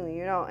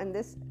seasonally, and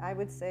this I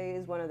would say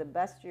is one of the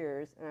best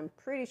years, and I'm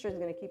pretty sure it's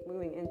going to keep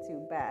moving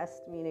into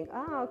best, meaning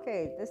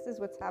okay, this is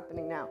what's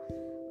happening now.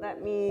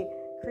 Let me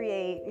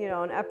create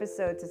an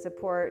episode to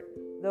support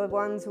the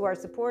ones who are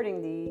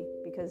supporting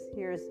because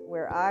here's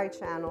where I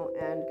channel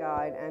and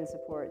guide and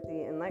support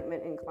the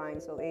Enlightenment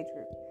Inclined Soul Age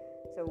group.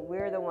 So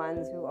we're the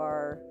ones who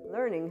are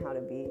learning how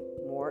to be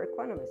more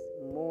equanimous,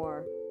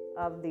 more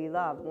of the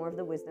love, more of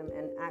the wisdom,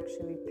 and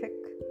actually pick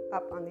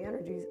up on the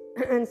energies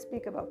and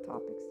speak about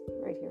topics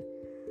right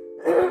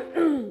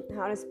here.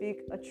 How to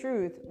speak a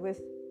truth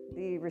with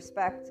the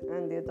respect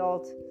and the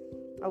adult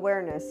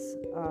awareness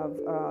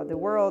of the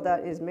world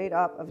that is made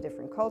up of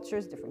different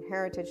cultures, different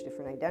heritage,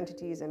 different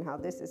identities, and how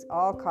this is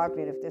all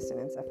cognitive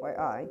dissonance,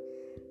 FYI.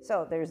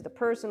 So there's the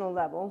personal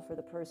level for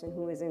the person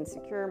who is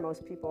insecure.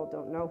 Most people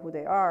don't know who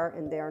they are,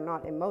 and they are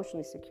not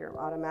emotionally secure.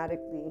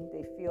 Automatically,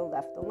 they feel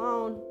left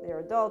alone. They're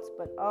adults,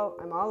 but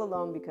I'm all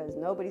alone because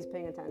nobody's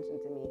paying attention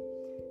to me.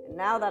 And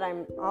now that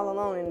I'm all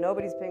alone and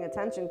nobody's paying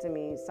attention to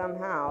me,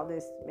 somehow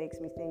this makes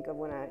me think of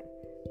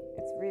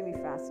it's really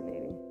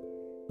fascinating.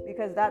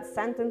 Because that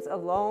sentence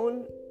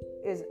alone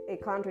is a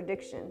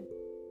contradiction,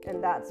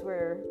 and that's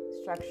where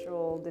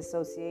structural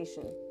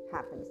dissociation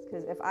happens.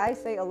 Because if I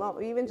say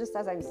alone, even just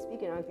as I'm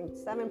speaking, I think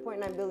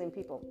 7.9 billion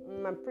people,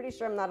 I'm pretty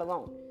sure I'm not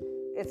alone.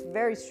 It's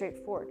very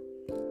straightforward.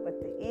 But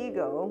the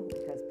ego,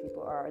 because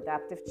people are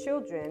adaptive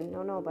children,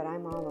 no, but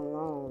I'm all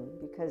alone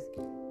because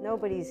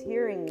nobody's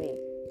hearing me,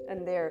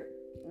 and they're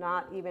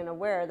not even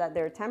aware that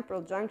their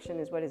temporal junction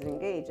is what is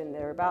engaged, and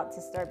they're about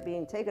to start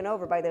being taken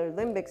over by their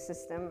limbic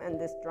system and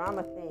this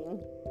drama thing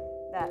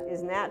that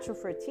is natural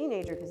for a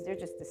teenager, because they're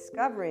just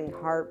discovering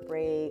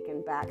heartbreak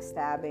and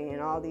backstabbing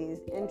and all these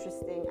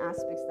interesting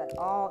aspects that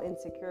all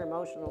insecure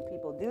emotional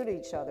people do to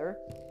each other.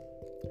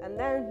 And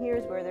then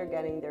here's where they're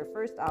getting their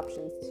first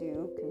options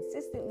to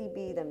consistently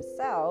be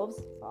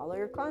themselves, follow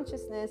your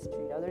consciousness,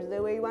 treat others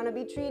the way you want to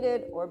be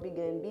treated, or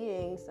begin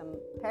being some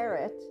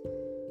parrot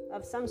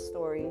of some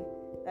story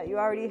that you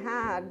already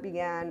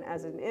began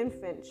as an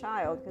infant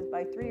child, because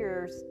by 3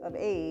 years of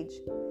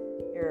age,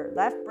 your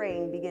left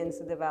brain begins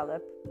to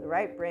develop. The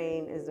right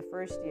brain is the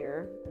first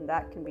year, and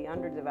that can be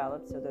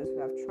underdeveloped. So those who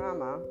have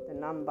trauma, the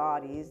numb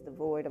bodies, the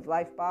void of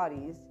life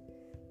bodies,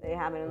 they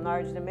have an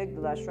enlarged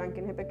amygdala,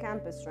 shrunken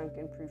hippocampus,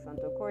 shrunken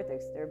prefrontal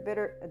cortex.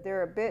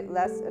 They're a bit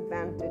less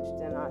advantaged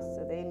than us,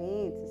 so they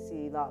need to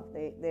see love.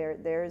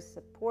 There's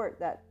support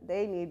that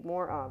they need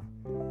more of,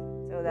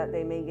 so that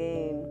they may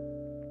gain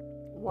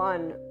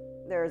one.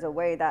 There's a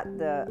way that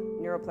the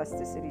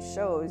neuroplasticity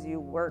shows you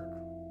work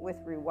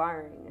with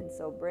rewiring, and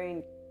so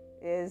brain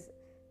is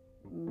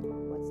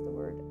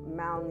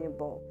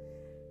malleable.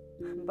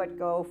 But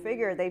go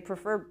figure, they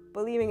prefer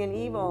believing in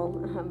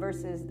evil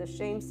versus the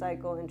shame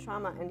cycle and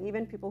trauma. And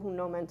even people who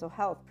know mental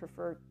health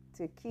prefer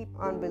to keep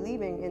on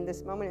believing in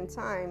this moment in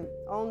time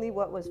only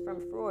what was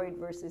from Freud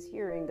versus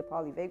hearing the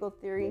polyvagal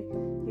theory,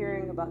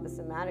 hearing about the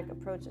somatic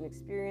approach and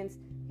experience,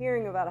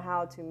 hearing about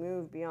how to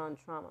move beyond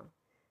trauma.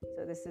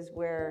 So this is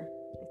where,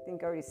 I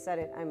think I already said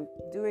it, I'm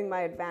doing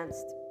my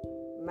advanced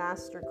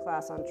master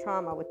class on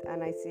trauma with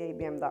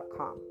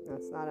nicabm.com. Now,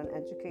 it's not an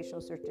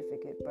educational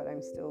certificate, but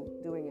I'm still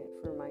doing it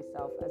for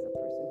myself as a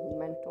person who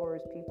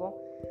mentors people.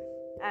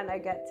 And I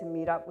get to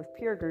meet up with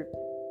peer groups.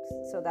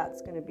 So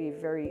that's going to be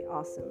very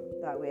awesome.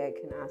 That way I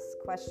can ask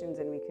questions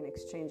and we can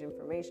exchange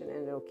information,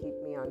 and it'll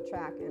keep me on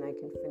track, and I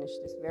can finish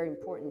this very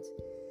important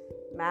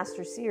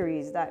master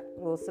series that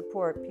will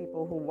support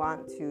people who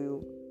want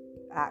to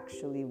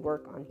actually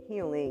work on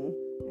healing.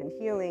 And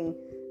healing,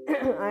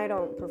 I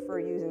don't prefer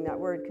using that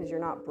word because you're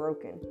not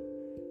broken.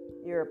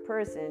 You're a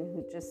person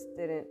who just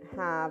didn't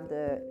have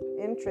the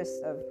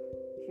interest of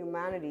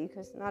humanity,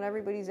 because not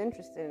everybody's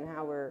interested in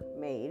how we're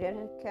made, and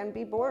it can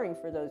be boring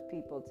for those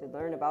people to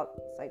learn about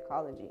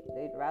psychology.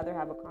 They'd rather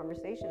have a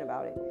conversation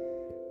about it.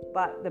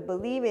 But the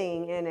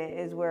believing in it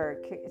is where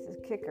it's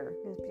a kicker,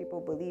 because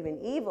people believe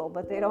in evil,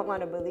 but they don't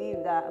want to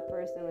believe that a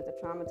person with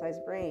a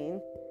traumatized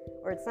brain,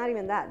 or it's not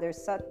even that, they're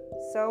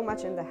so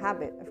much in the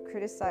habit of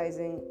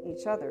criticizing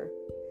each other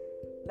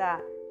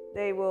that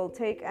they will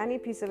take any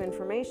piece of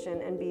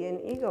information and be in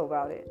ego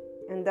about it,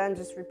 and then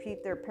just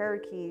repeat their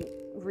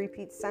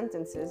repeat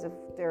sentences of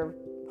their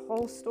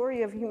whole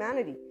story of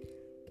humanity.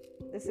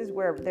 This is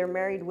where they're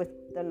married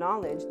with the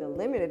knowledge, the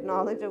limited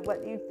knowledge of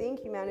what you think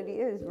humanity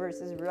is,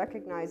 versus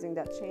recognizing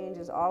that change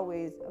is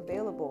always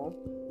available,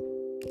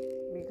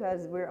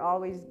 because we're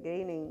always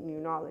gaining new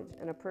knowledge.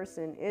 And a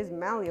person is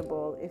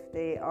malleable if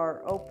they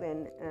are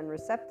open and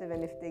receptive,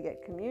 and if they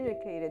get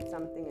communicated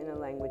something in a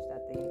language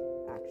that they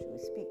actually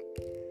speak.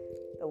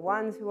 The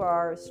ones who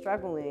are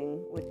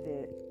struggling with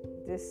the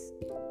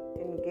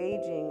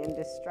disengaging and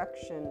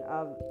destruction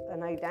of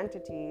an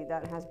identity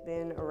that has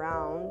been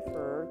around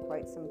for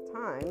quite some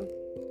time,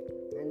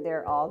 and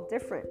they're all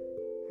different.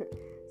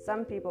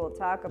 Some people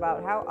talk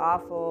about how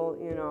awful,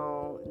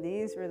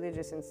 these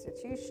religious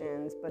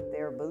institutions, but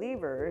they're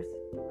believers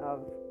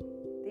of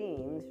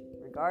themes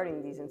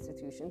regarding these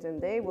institutions,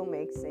 and they will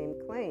make same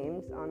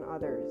claims on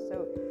others.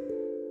 So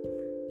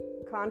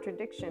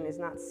contradiction is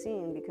not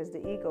seen because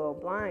the ego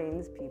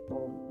blinds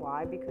people.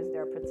 Why? Because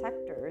they're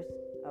protectors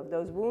of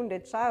those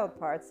wounded child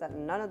parts that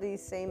none of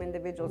these same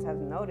individuals have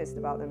noticed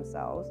about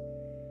themselves.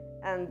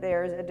 And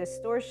there's a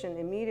distortion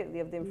immediately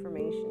of the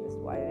information. This is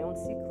why they don't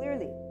see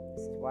clearly.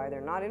 This is why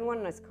they're not in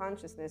oneness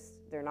consciousness.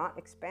 They're not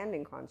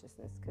expanding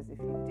consciousness. Because if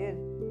you did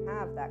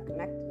have that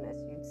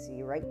connectedness, you'd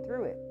see right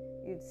through it.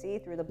 You'd see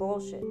through the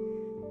bullshit.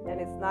 And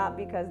it's not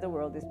because the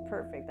world is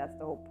perfect. That's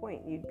the whole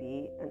point. You'd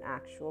be an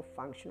actual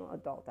functional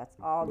adult. That's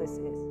all this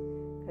is.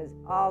 Because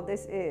all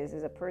this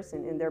is a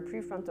person in their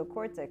prefrontal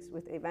cortex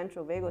with a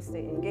ventral vagal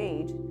state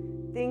engaged,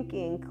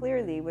 thinking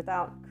clearly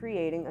without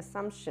creating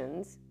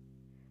assumptions.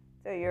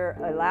 So you're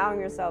allowing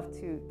yourself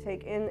to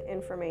take in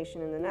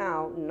information in the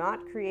now, not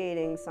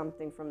creating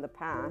something from the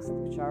past,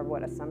 which are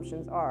what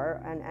assumptions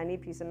are, and any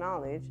piece of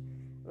knowledge,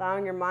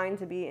 allowing your mind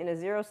to be in a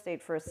zero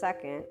state for a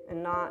second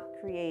and not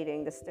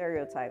creating the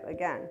stereotype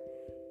again.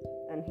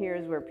 And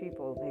here's where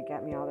people, they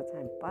get me all the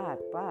time,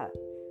 but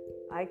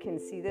I can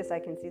see this, I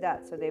can see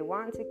that. So they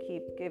want to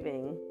keep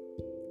giving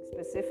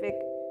specific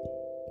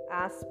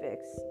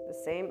aspects the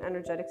same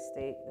energetic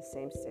state, the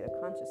same state of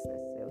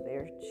consciousness. So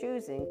they're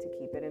choosing to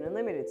keep it in a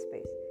limited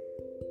space.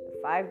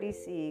 The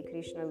 5DC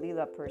Krishna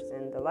Lila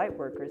person, the light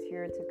worker, is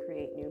here to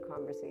create new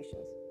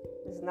conversations.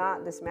 It's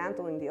not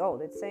dismantling the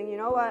old. It's saying, you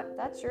know what,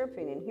 that's your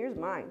opinion, here's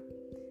mine.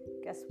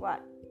 Guess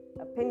what?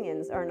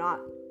 Opinions are not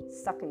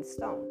stuck in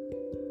stone.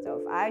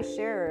 So if I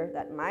share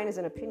that mine is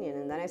an opinion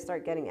and then I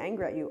start getting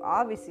angry at you,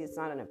 obviously it's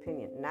not an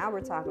opinion. Now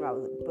we're talking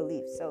about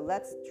beliefs. So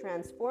let's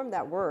transform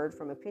that word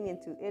from opinion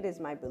to it is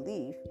my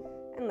belief,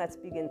 and let's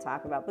begin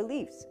talking about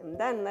beliefs. And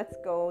then let's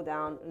go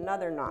down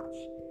another notch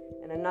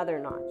and another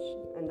notch.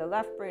 And the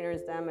left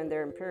brainers, them and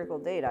their empirical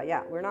data.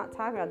 Yeah, we're not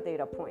talking about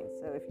data points.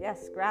 So if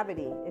yes,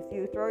 gravity, if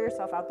you throw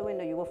yourself out the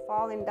window, you will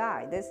fall and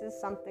die. This is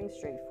something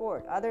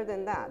straightforward. Other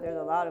than that, there's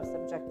a lot of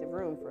subjective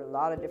room for a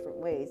lot of different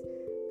ways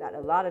that a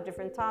lot of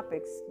different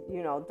topics,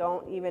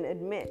 don't even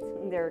admit.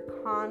 Their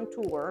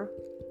contour,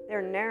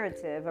 their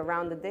narrative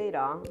around the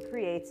data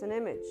creates an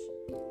image.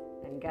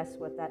 And guess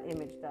what that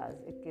image does?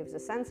 It gives a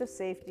sense of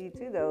safety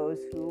to those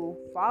who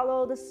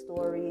follow the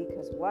story,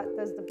 because what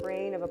does the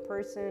brain of a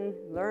person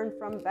learn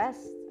from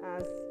best,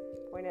 as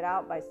pointed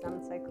out by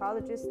some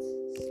psychologists?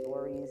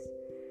 Stories.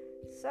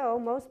 So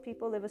most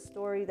people live a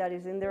story that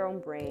is in their own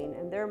brain,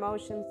 and their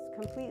emotions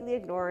completely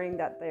ignoring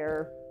that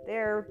they're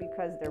there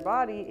because their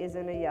body is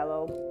in a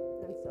yellow,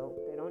 and so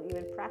they don't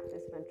even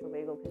practice ventral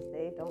vagal because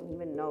they don't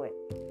even know it,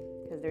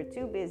 because they're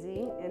too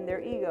busy in their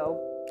ego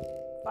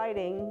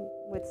fighting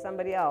with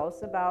somebody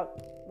else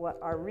about what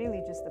are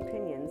really just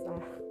opinions,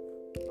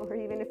 or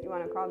even if you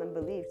want to call them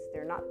beliefs,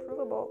 they're not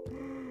provable.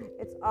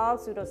 It's all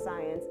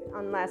pseudoscience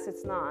unless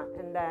it's not.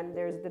 And then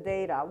there's the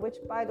data, which,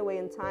 by the way,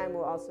 in time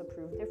will also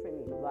prove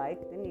differently,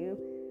 like the new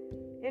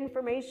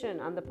information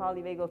on the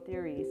polyvagal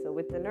theory. So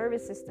with the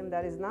nervous system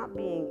that is not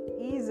being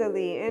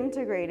easily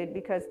integrated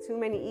because too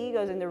many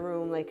egos in the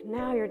room, like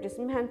now you're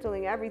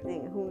dismantling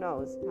everything. Who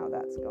knows how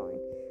that's going?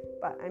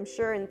 But I'm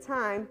sure in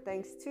time,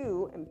 thanks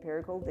to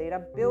empirical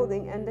data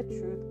building and the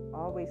truth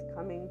always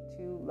coming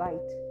to light.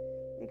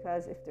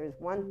 Because if there's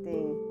one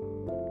thing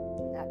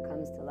that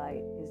comes to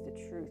light is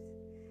the truth.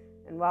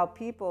 And while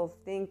people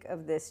think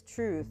of this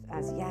truth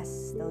as,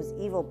 yes, those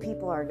evil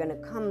people are going to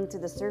come to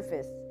the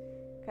surface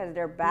because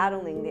they're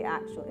battling the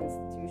actual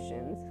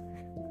institutions,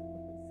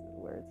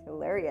 where it's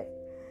hilarious.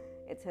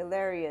 It's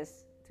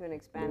hilarious to an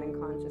expanding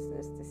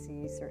consciousness to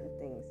see certain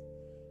things,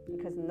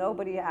 because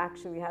nobody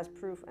actually has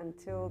proof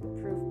until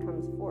the proof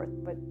comes forth.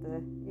 But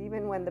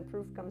even when the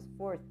proof comes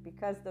forth,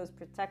 because those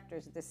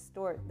protectors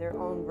distort their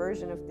own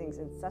version of things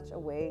in such a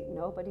way,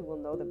 nobody will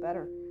know the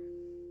better.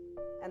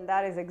 And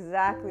that is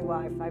exactly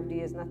why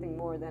 5D is nothing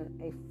more than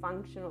a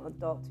functional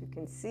adult who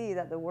can see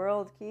that the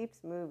world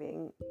keeps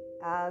moving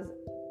as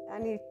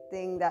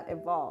anything that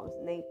evolves,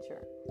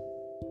 nature.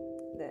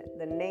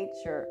 The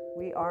nature,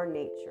 we are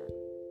nature.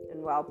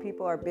 And while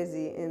people are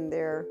busy in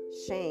their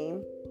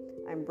shame,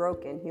 I'm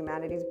broken,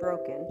 humanity's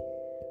broken,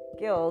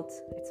 guilt,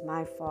 it's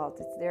my fault,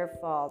 it's their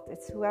fault,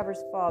 it's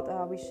whoever's fault,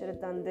 oh, we should have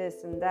done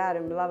this and that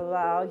and blah, blah,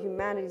 blah, all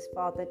humanity's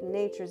fault, that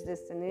nature's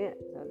this and it,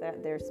 so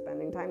that they're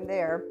spending time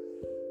there.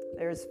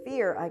 There's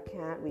fear,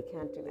 we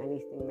can't do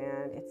anything,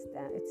 man,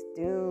 it's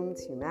doomed,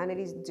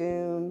 humanity's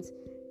doomed,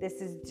 this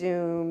is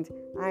doomed,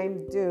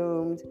 I'm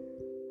doomed.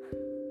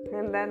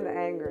 And then the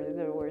anger is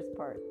the worst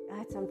part.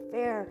 It's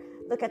unfair,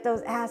 look at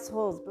those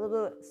assholes, blah,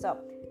 blah, blah. So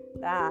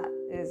that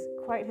is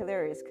quite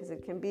hilarious because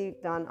it can be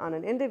done on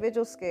an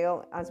individual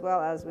scale as well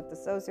as with the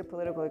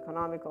socio-political,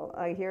 economical.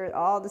 I hear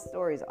all the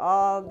stories,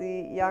 all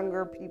the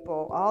younger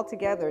people all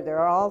together.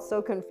 They're all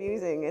so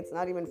confusing. It's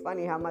not even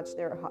funny how much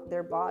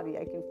their body,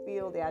 I can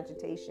feel the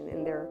agitation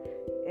in their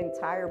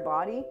entire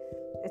body.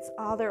 It's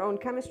all their own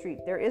chemistry.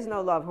 There is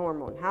no love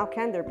hormone. How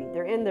can there be?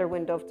 They're in their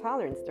window of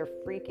tolerance. They're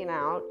freaking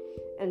out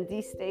and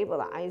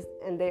destabilized,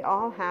 and they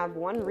all have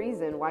one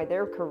reason why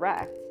they're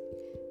correct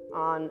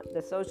on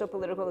the social,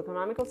 political,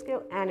 economical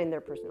scale and in their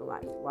personal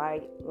lives,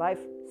 why life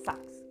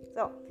sucks.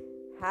 So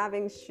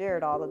having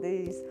shared all of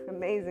these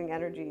amazing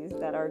energies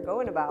that are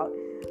going about,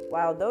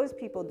 while those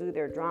people do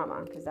their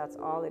drama, because that's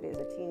all it is,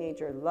 a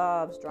teenager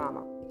loves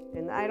drama.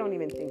 And I don't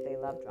even think they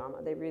love drama.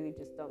 They really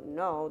just don't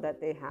know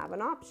that they have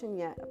an option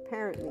yet,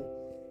 apparently.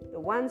 The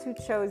ones who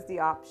chose the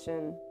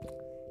option,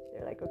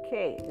 they're like,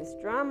 okay, this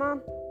drama,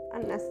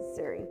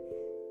 unnecessary.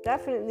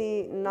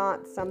 Definitely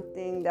not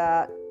something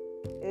that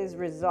is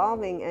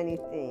resolving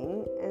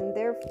anything, and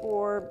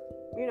therefore,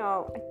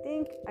 I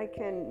think I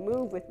can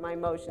move with my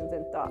emotions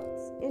and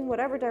thoughts in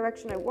whatever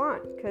direction I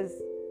want, because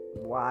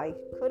why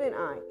couldn't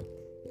I?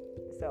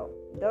 So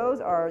those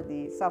are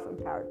the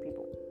self-empowered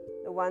people,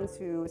 the ones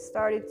who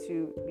started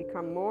to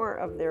become more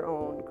of their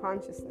own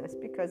consciousness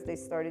because they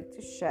started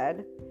to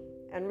shed,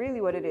 and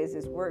really what it is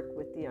work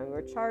with the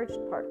younger charged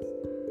parts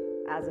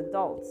as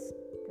adults.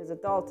 Because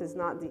adult is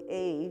not the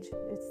age,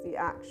 it's the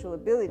actual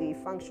ability,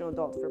 functional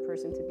adult, for a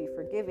person to be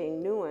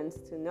forgiving,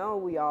 nuanced, to know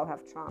we all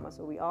have trauma.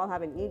 So we all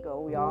have an ego,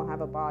 we all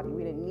have a body.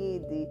 We didn't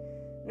need the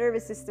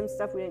nervous system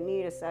stuff, we didn't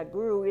need a sad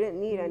guru, we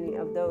didn't need any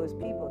of those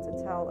people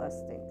to tell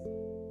us things.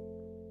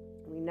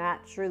 We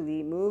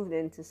naturally moved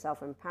into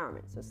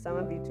self-empowerment. So some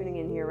of you tuning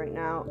in here right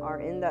now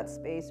are in that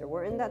space, or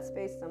we're in that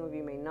space, some of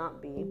you may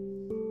not be.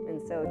 And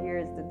so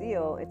here's the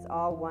deal, it's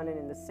all one and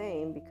in the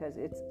same because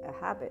it's a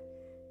habit.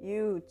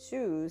 You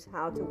choose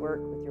how to work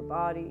with your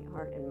body,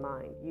 heart, and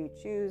mind. You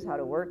choose how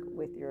to work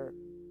with your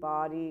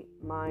body,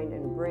 mind,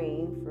 and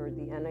brain for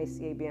the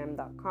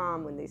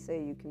NICABM.com when they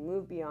say you can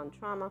move beyond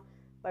trauma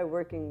by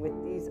working with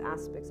these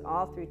aspects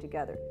all three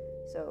together.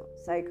 So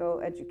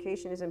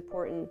psychoeducation is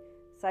important.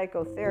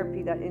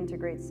 Psychotherapy that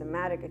integrates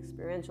somatic,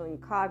 experiential,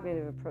 and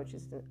cognitive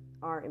approaches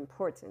are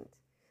important.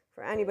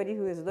 For anybody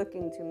who is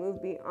looking to move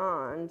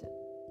beyond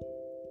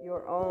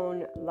your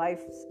own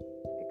life's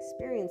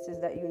experiences,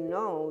 that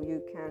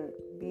you can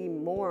be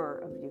more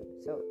of you.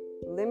 So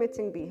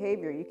limiting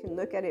behavior, you can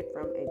look at it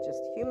from a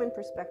just human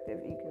perspective,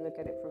 you can look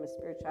at it from a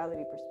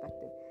spirituality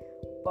perspective.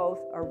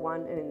 Both are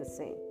one and in the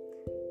same.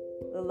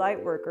 The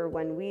light worker,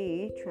 when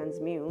we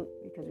transmute,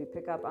 because we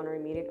pick up on our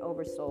immediate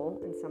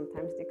oversoul and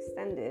sometimes the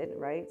extended,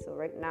 right? So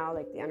right now,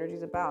 like the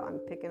energy's about, I'm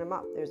picking them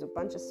up. There's a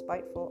bunch of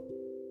spiteful,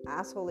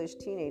 asshole-ish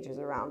teenagers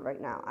around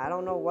right now. I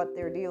don't know what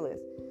their deal is.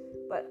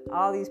 But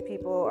all these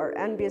people are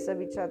envious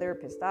of each other,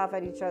 pissed off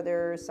at each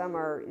other. Some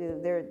are,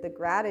 the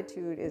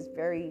gratitude is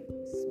very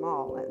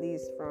small, at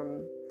least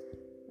from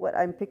what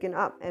I'm picking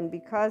up. And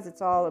because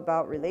it's all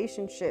about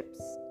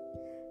relationships,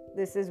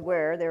 this is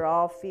where they're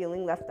all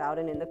feeling left out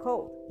and in the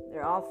cold.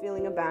 They're all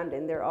feeling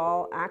abandoned. They're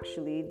all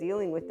actually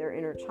dealing with their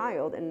inner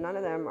child, and none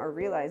of them are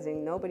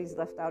realizing nobody's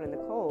left out in the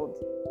cold.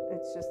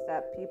 It's just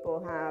that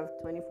people have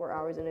 24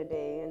 hours in a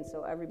day, and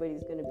so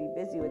everybody's going to be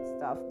busy with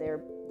stuff.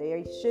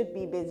 They should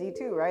be busy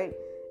too, right?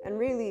 And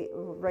really,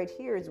 right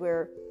here is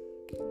where,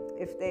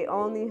 if they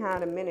only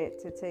had a minute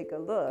to take a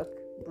look,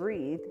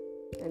 breathe,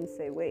 and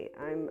say, wait,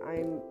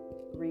 I'm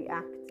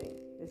reacting.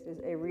 This is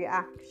a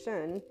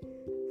reaction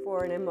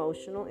for an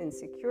emotional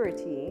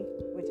insecurity,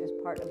 which is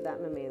part of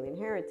that mammalian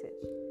heritage.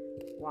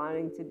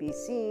 Wanting to be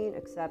seen,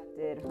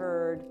 accepted,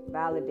 heard,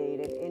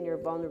 validated in your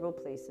vulnerable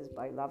places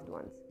by loved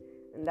ones.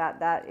 And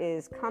that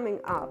is coming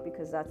up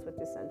because that's what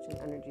the ascension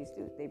energies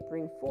do. They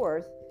bring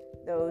forth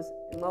those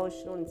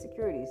emotional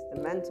insecurities,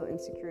 the mental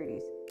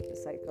insecurities, the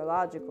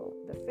psychological.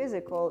 The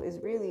physical is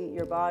really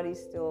your body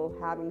still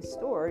having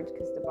stored,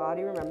 because the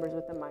body remembers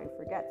what the mind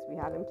forgets. We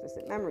have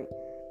implicit memory.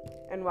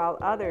 And while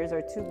others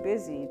are too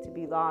busy to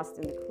be lost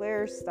in the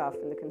Claire stuff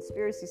and the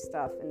conspiracy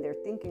stuff, and they're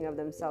thinking of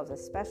themselves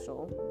as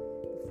special,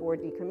 the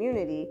 4D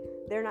community,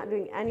 they're not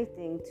doing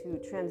anything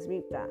to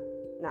transmute that.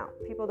 Now,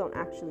 people don't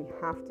actually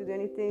have to do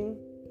anything,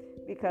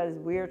 because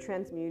we're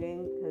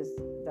transmuting, because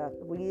that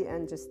we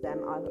and just them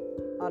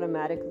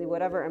automatically,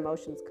 whatever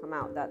emotions come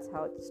out, that's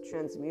how it's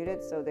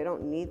transmuted. So they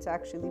don't need to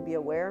actually be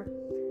aware.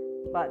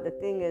 But the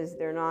thing is,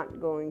 they're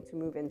not going to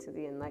move into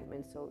the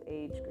enlightenment soul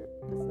age group.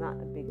 It's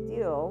not a big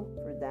deal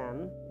for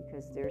them,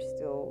 because they're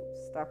still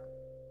stuck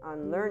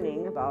on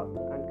learning about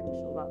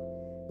unconditional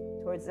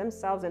love towards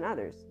themselves and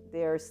others.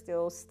 They're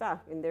still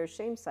stuck in their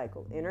shame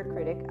cycle, inner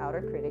critic,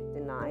 outer critic,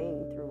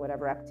 denying through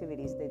whatever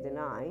activities they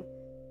deny.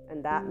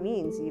 And that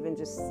means even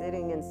just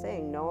sitting and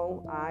saying,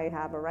 no, I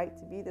have a right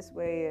to be this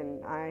way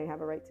and I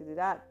have a right to do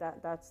that.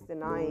 That's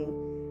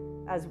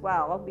denying as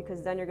well,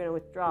 because then you're going to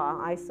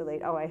withdraw,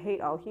 isolate. Oh, I hate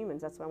all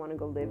humans. That's why I want to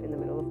go live in the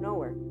middle of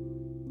nowhere.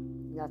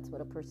 That's what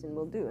a person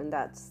will do. And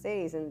that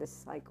stays in this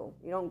cycle.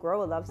 You don't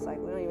grow a love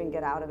cycle. You don't even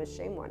get out of a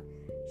shame one.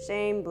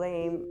 Shame,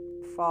 blame,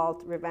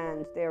 fault,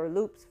 revenge. They are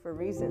loops for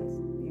reasons.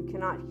 You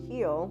cannot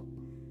heal.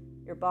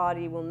 Your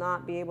body will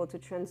not be able to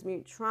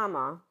transmute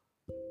trauma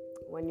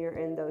when you're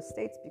in those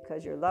states,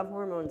 because your love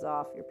hormone's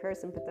off, your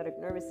parasympathetic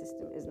nervous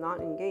system is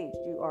not engaged.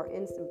 You are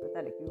in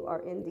sympathetic, you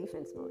are in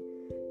defense mode,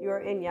 you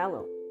are in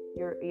yellow.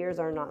 Your ears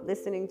are not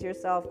listening to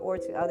yourself or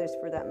to others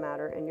for that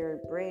matter, and your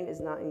brain is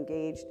not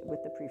engaged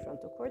with the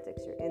prefrontal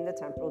cortex. You're in the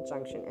temporal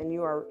junction, and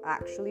you are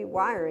actually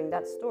wiring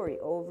that story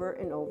over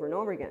and over and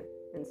over again.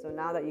 And so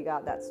now that you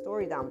got that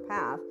story down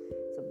path,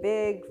 it's a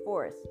big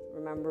forest.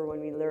 Remember when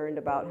we learned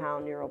about how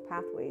neural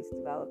pathways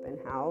develop, and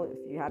how if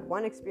you had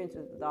one experience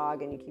with the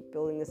dog and you keep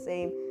building the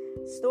same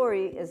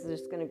story, is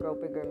just going to grow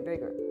bigger and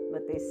bigger.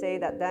 But they say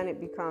that then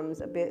it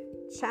becomes a bit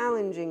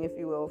challenging, if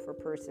you will, for a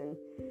person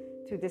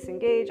to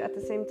disengage. At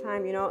the same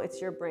time, it's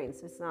your brain,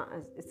 so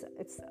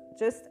it's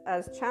just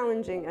as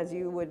challenging as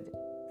you would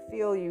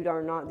feel you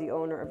are not the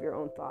owner of your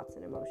own thoughts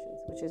and emotions,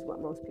 which is what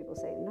most people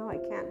say. No, I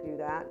can't do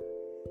that.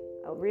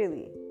 Oh,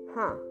 really?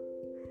 Huh?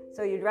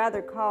 So you'd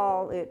rather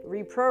call it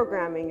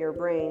reprogramming your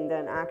brain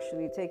than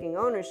actually taking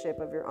ownership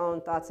of your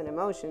own thoughts and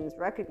emotions,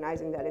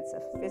 recognizing that it's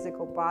a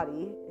physical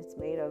body. It's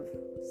made of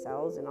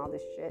cells and all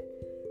this shit,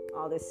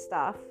 all this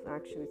stuff.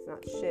 Actually, it's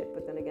not shit,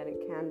 but then again,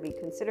 it can be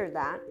considered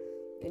that.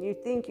 And you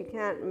think you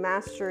can't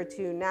master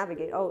to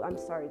navigate. Oh, I'm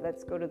sorry.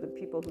 Let's go to the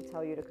people who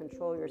tell you to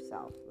control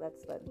yourself.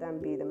 Let's let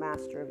them be the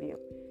master of you.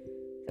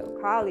 So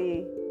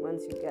Kali,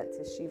 once you get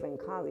to Shiva and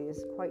Kali,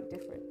 is quite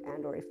different.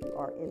 And or if you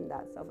are in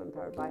that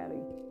self-empowered body,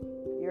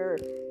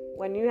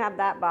 when you have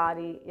that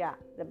body,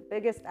 the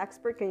biggest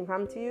expert can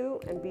come to you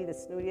and be the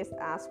snootiest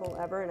asshole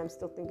ever. And I'm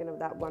still thinking of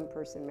that one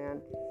person,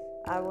 man.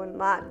 I will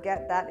not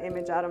get that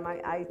image out of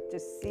I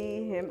just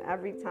see him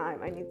every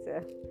time. I need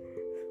to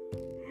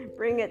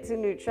bring it to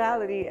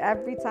neutrality.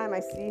 Every time I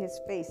see his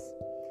face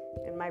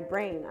in my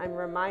brain, I'm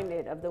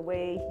reminded of the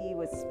way he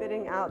was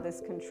spitting out this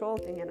control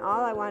thing. And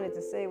all I wanted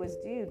to say was,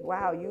 dude,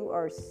 wow, you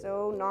are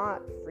so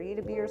not free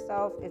to be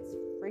yourself. It's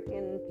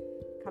freaking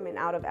coming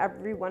out of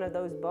every one of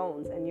those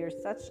bones. And you're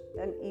such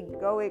an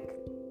egoic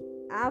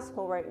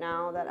asshole right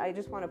now that I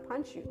just want to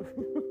punch you.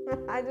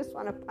 I just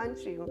want to punch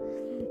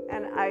you.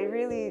 And I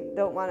really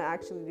don't want to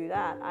actually do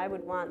that. I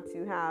would want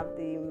to have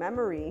the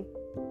memory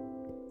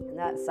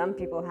that some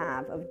people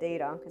have of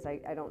data, because I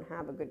don't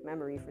have a good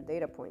memory for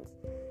data points.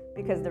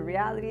 Because the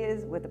reality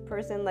is, with a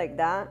person like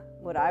that,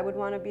 what I would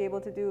want to be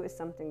able to do is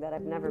something that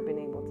I've never been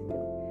able to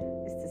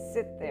do, is to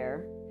sit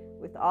there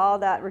with all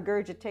that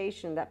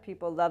regurgitation that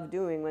people love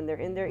doing when they're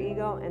in their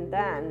ego, and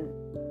then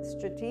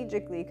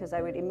strategically, because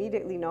I would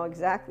immediately know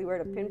exactly where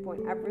to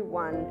pinpoint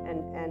everyone,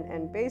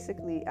 and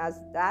basically, as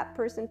that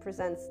person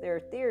presents their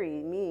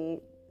theory,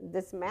 me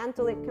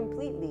dismantle it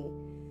completely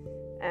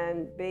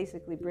and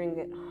basically bring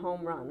it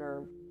home run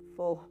or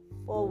full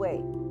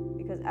weight,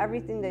 because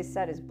everything they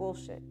said is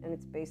bullshit, and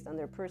it's based on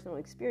their personal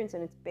experience,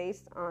 and it's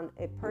based on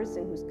a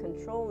person who's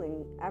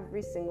controlling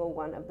every single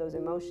one of those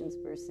emotions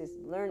versus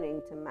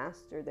learning to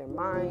master their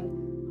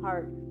mind,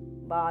 heart,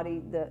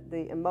 body.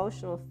 The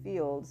emotional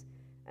fields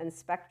and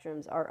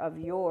spectrums are of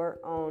your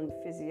own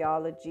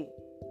physiology.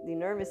 The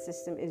nervous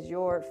system is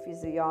your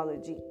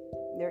physiology.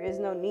 There is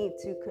no need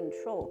to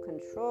control.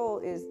 Control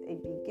is a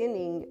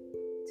beginning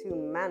to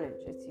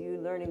manage. It's you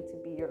learning to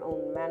be your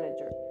own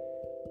manager.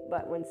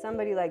 But when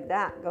somebody like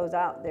that goes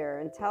out there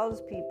and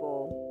tells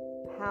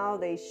people how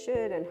they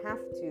should and have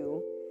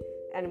to,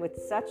 and with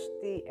such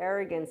the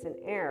arrogance and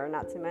air,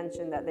 not to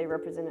mention that they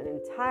represent an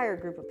entire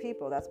group of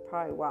people. That's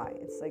probably why.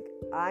 It's like,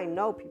 I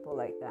know people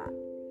like that.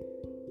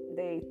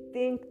 They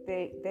think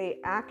they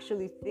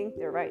actually think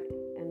they're right.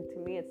 And to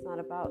me, it's not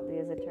about the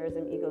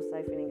esotericism, ego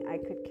siphoning. I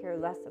could care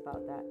less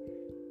about that.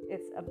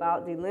 It's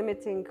about the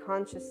limiting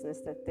consciousness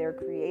that they're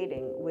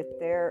creating with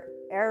their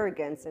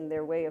arrogance and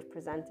their way of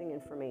presenting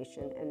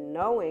information, and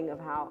knowing of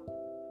how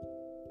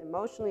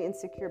emotionally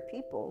insecure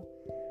people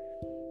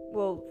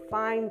will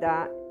find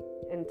that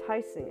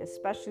enticing,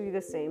 especially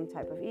the same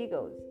type of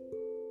egos.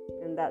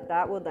 And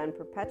that will then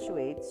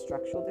perpetuate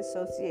structural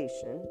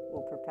dissociation,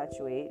 will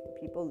perpetuate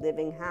people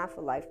living half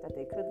a life that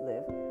they could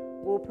live,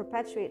 will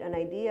perpetuate an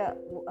idea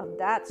of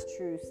that's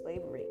true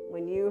slavery.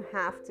 When you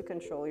have to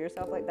control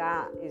yourself, like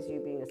that is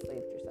you being a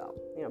slave to yourself.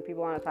 You know,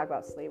 people want to talk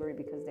about slavery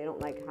because they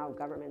don't like how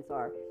governments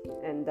are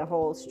and the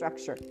whole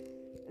structure.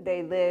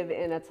 They live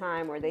in a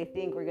time where they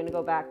think we're going to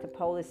go back to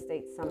Polish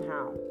states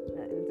somehow.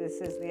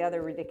 This is the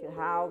other ridiculous.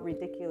 How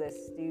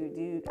ridiculous do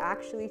you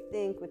actually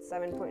think with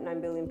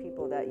 7.9 billion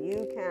people that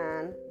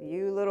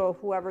you little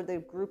whoever the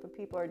group of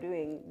people are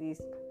doing these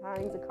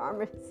kinds of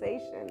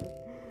conversations?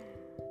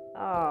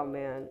 Oh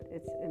man,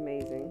 it's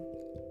amazing.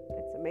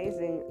 It's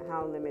amazing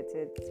how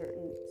limited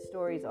certain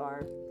stories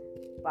are.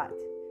 But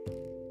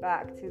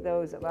back to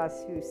those of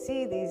us who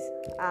see these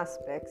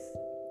aspects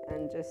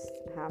and just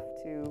have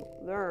to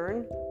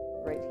learn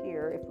right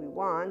here if we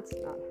want,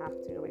 not have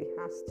to, nobody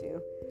has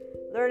to.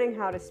 Learning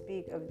how to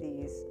speak of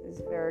these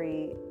is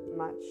very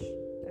much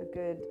a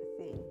good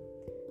thing.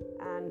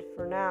 And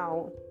for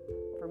now,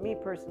 for me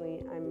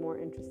personally, I'm more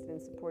interested in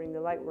supporting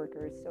the light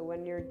workers. So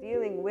when you're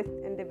dealing with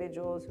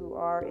individuals who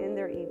are in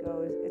their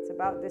egos, it's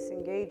about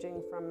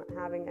disengaging from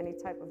having any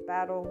type of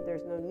battle.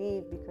 There's no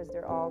need because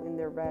they're all in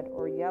their red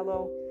or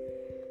yellow.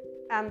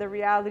 And the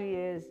reality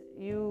is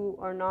you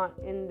are not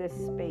in this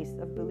space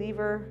of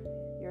believer.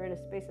 You're in a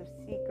space of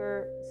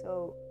seeker.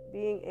 So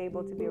being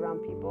able to be around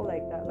people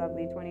like that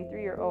lovely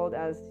 23-year-old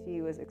as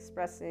he was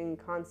expressing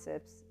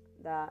concepts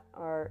that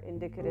are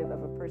indicative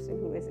of a person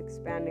who is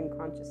expanding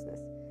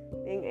consciousness.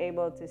 Being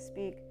able to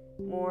speak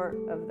more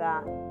of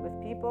that with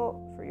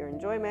people for your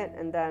enjoyment.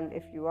 And then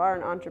if you are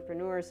an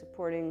entrepreneur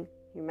supporting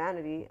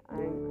humanity,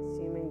 I'm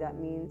assuming that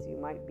means you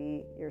might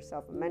be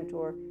yourself a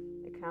mentor,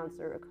 a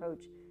counselor, a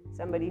coach,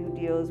 somebody who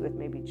deals with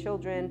maybe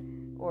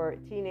children or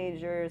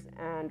teenagers,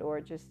 and or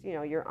just,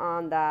 you're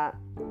on that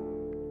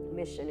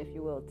mission, if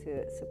you will,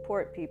 to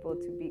support people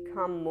to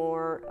become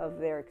more of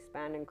their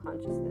expanding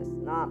consciousness,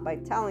 not by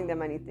telling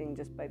them anything,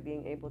 just by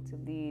being able to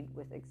lead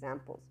with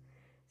examples.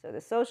 So the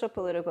social,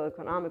 political,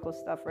 economical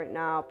stuff right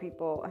now,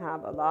 people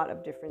have a lot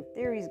of different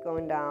theories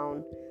going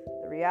down.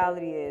 The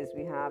reality is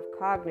we have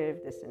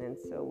cognitive dissonance.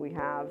 So we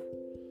have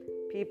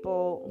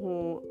people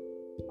who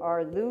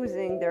are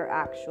losing their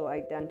actual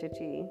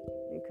identity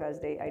because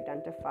they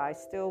identify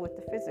still with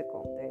the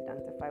physical. They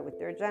identify with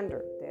their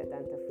gender. They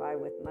identify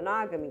with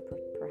monogamy,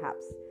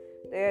 perhaps.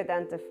 They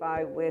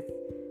identify with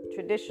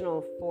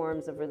traditional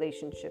forms of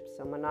relationships.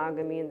 So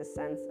monogamy in the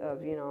sense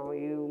of,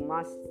 you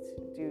must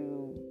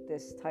do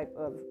this type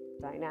of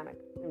dynamic.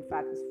 In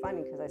fact, it's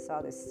funny because I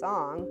saw this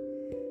song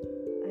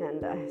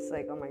and I was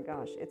like, oh my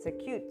gosh, it's a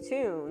cute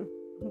tune,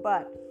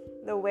 but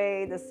the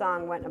way the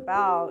song went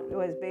about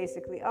was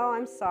basically, oh,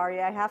 I'm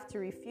sorry, I have to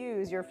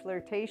refuse your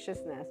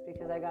flirtatiousness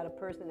because I got a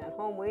person at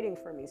home waiting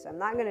for me. So I'm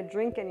not going to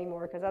drink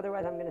anymore because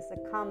otherwise I'm going to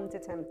succumb to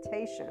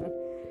temptation.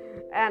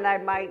 And I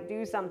might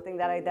do something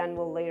that I then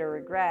will later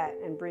regret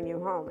and bring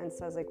you home. And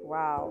so I was like,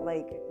 wow,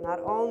 like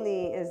not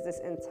only is this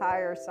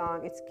entire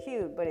song, it's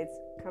cute, but it's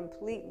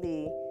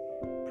completely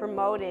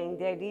promoting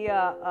the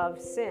idea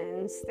of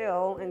sin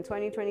still in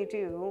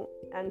 2022.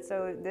 And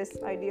so this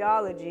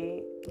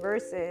ideology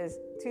versus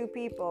two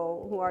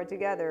people who are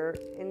together,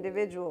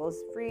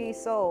 individuals, free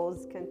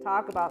souls, can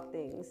talk about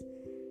things.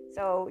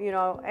 So,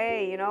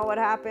 hey, you know what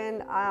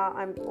happened?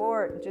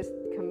 Or just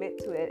commit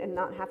to it and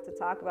not have to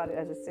talk about it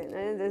as a sin.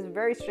 And it's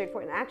very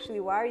straightforward. And actually,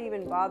 why are you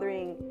even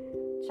bothering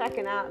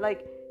checking out?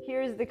 Like,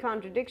 here's the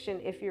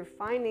contradiction. If you're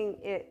finding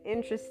it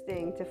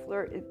interesting to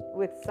flirt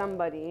with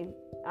somebody,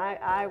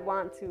 I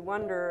want to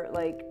wonder,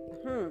 like,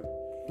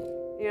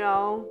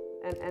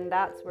 and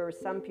that's where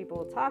some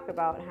people talk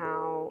about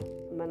how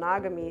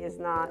monogamy is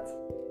not,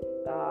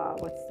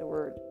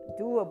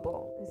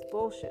 doable. It's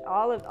bullshit.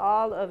 All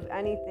of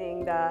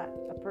anything that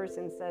a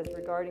person says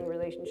regarding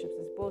relationships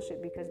is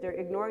bullshit because they're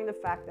ignoring the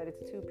fact that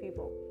it's two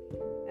people.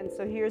 And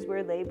so here's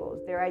where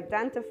labels. They're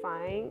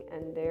identifying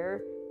and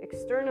they're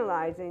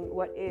externalizing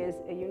what is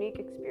a unique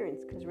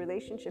experience because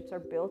relationships are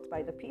built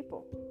by the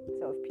people.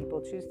 So if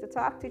people choose to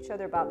talk to each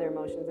other about their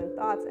emotions and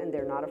thoughts and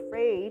they're not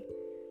afraid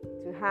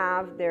to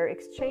have their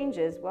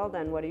exchanges, well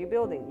then what are you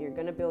building? You're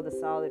going to build a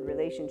solid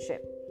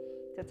relationship.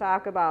 To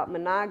talk about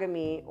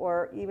monogamy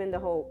or even the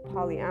whole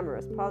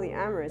polyamorous.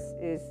 Polyamorous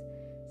is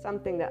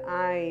something that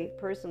I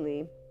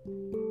personally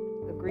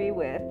agree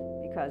with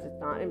because it's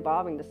not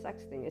involving the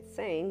sex thing. It's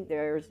saying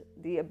there's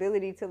the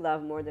ability to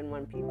love more than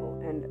one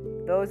people.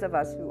 And those of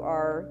us who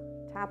are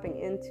tapping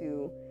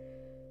into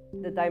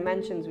the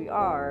dimensions we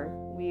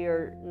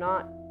are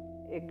not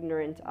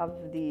ignorant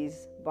of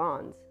these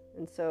bonds.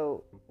 And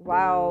so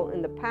while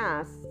in the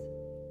past,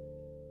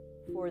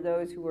 for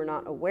those who were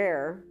not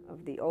aware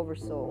of the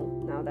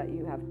oversoul, now that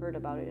you have heard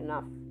about it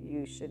enough,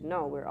 you should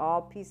know we're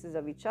all pieces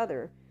of each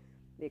other,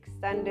 the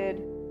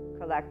extended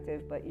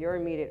collective, but your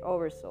immediate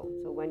oversoul.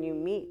 So when you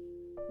meet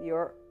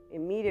your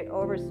immediate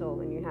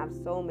oversoul and you have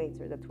soulmates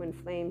or the twin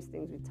flames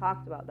things, we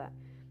talked about that,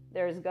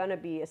 there's going to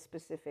be a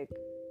specific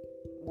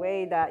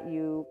way that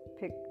you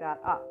pick that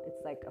up.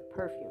 It's like a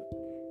perfume.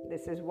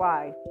 This is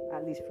why,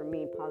 at least for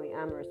me,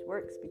 polyamorous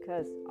works,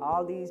 because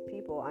all these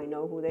people, I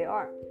know who they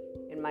are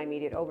in my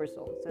immediate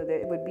oversoul. So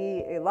it would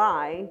be a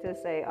lie to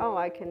say, oh,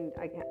 I can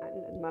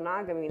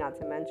monogamy, not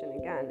to mention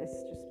again,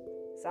 it's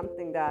just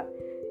something that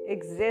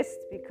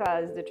exists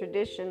because the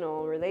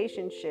traditional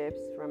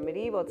relationships from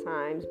medieval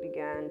times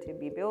began to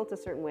be built a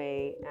certain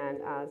way. And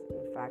as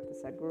in fact the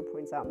Sadhguru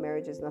points out,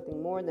 marriage is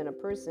nothing more than a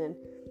person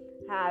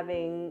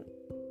having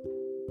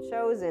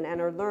chosen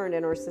and or learned,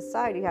 and our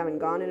society having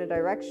gone in a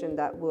direction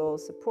that will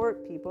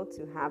support people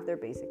to have their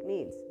basic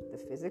needs: the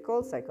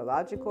physical,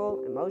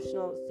 psychological,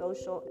 emotional,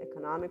 social,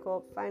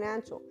 economical,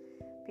 financial.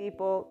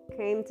 People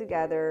came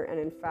together, and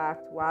in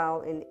fact,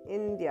 while in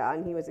India,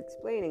 and he was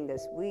explaining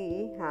this,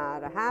 we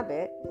had a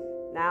habit.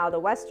 Now the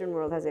Western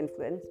world has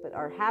influence, but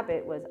our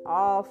habit was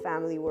all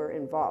family were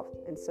involved.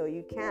 And so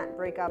you can't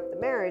break up the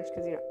marriage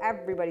because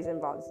everybody's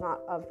involved. It's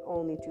not of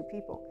only two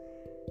people.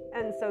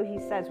 And so he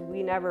says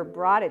we never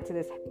brought it to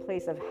this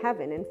place of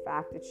heaven. In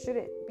fact, it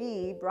shouldn't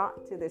be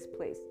brought to this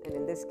place. And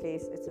in this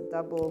case, it's a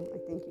double, I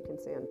think you can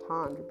say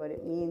entendre, but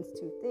it means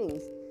two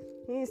things.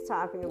 He's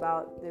talking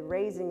about the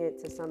raising it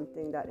to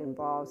something that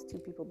involves two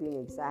people being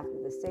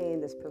exactly the same,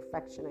 this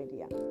perfection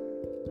idea.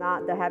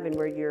 Not the heaven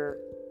where you're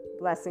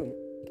blessing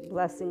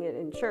it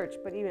in church,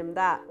 but even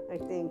that, I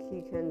think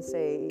he can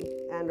say,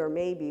 and or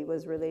maybe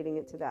was relating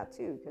it to that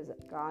too, because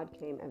God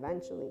came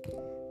eventually.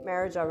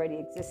 Marriage already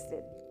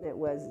existed. It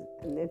was,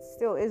 and it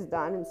still is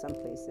done in some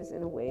places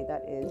in a way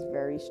that is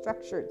very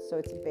structured. So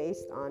it's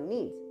based on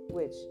needs,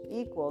 which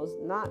equals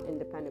not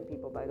independent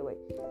people, by the way.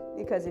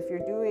 Because if you're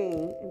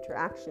doing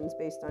interactions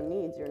based on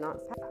needs, you're not,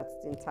 that's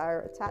the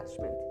entire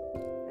attachment.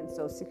 And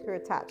so secure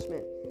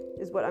attachment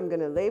is what I'm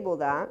going to label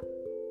that.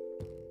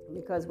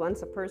 Because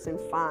once a person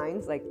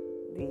finds, like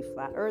the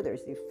flat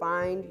earthers, you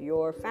find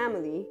your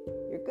family,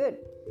 you're good.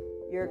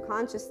 Your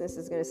consciousness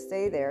is going to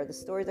stay there. The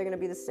stories are going to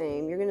be the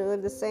same. You're going to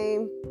live the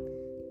same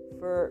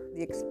for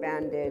the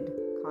expanded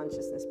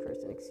consciousness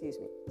person,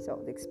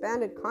 So the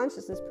expanded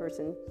consciousness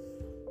person,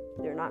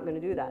 they're not going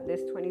to do that.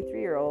 This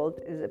 23-year-old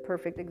is a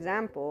perfect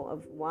example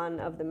of one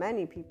of the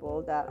many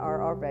people that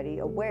are already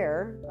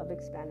aware of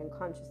expanding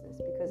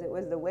consciousness, because it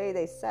was the way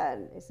they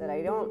said,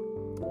 I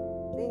don't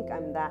think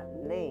I'm that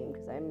name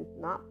because I'm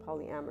not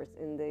polyamorous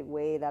in the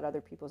way that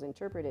other people's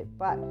interpret it,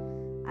 but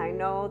I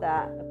know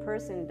that a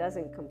person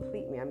doesn't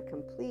complete me. I'm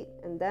complete,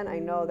 and then I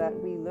know that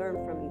we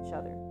learn from each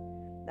other,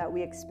 that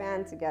we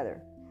expand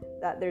together,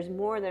 that there's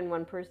more than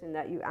one person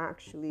that you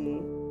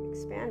actually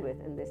expand with,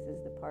 and this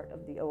is the part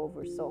of the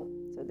oversoul.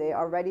 So they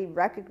already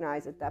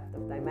recognize a depth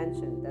of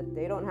dimension that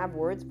they don't have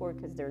words for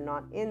because they're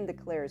not in the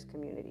Clairs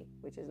community,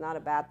 which is not a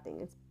bad thing.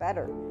 It's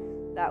better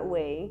that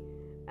way.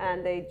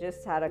 And they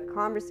just had a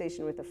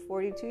conversation with a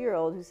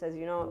 42-year-old who says,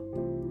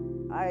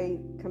 I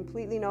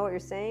completely know what you're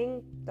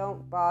saying.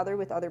 Don't bother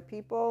with other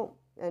people.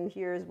 And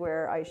here's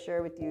where I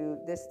share with you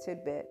this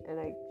tidbit. And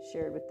I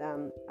shared with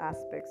them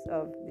aspects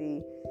of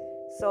the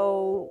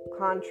soul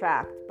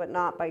contract, but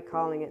not by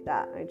calling it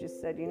that. I just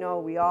said,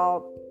 we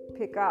all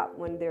pick up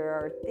when there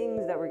are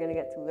things that we're going to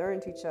get to learn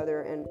to each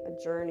other and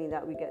a journey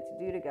that we get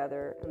to do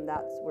together. And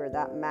that's where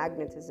that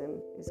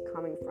magnetism is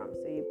coming from.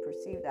 So you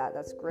perceive that.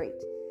 That's great.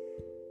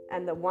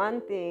 And the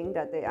one thing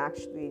that they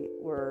actually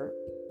were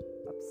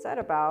upset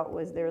about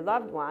was their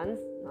loved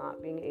ones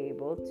not being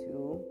able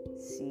to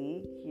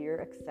see, hear,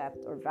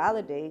 accept, or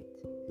validate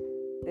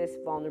this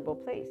vulnerable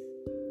place.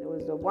 It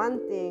was the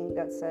one thing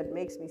that said,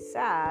 makes me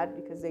sad,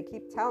 because they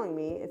keep telling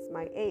me it's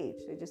my age.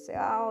 They just say,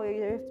 oh,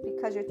 it's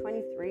because you're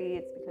 23,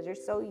 it's because you're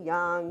so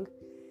young.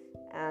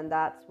 And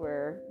that's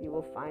where you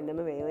will find them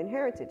of alien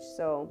heritage.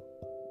 So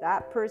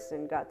that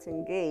person got to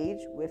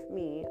engage with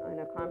me in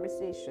a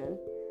conversation.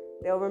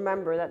 They'll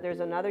remember that there's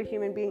another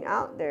human being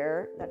out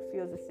there that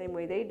feels the same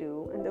way they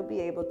do, and they'll be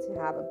able to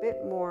have a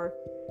bit more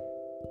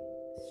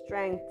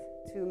strength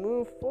to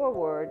move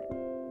forward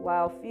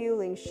while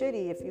feeling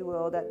shitty, if you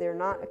will, that they're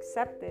not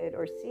accepted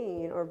or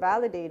seen or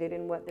validated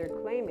in what they're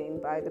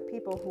claiming by the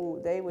people who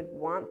they would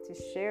want to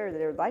share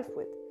their life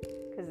with.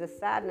 Because the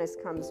sadness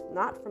comes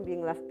not from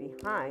being left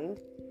behind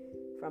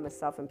from a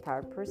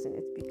self-empowered person.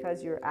 It's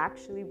because you're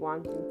actually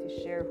wanting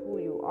to share who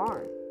you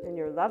are. And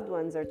your loved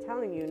ones are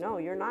telling you, no,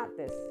 you're not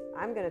this.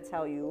 I'm going to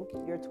tell you,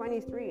 you're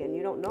 23 and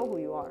you don't know who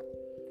you are.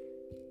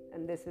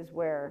 And this is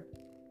where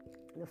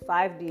the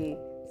 5D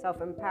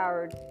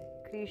self-empowered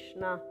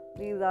Krishna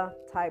Lila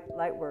type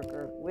light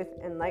worker with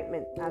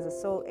enlightenment as a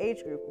soul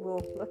age group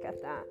will look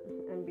at that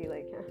and be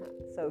like,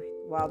 so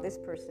while this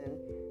person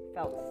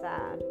felt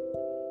sad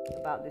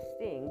about this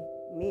thing,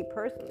 me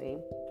personally,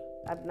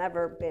 I've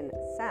never been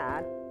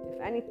sad.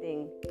 If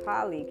anything,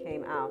 Kali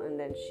came out and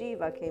then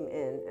Shiva came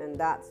in, and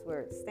that's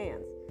where it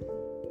stands.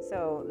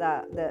 So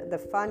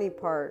the funny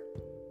part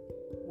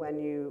when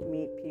you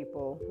meet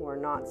people who are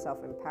not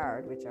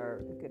self-empowered, which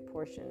are a good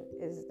portion,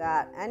 is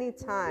that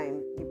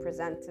anytime you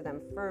present to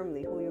them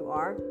firmly who you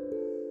are,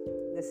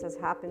 this has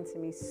happened to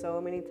me so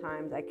many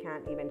times I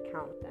can't even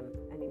count them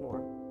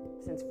anymore,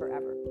 since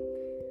forever.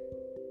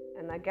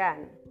 And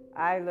again,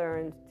 I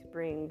learned to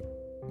bring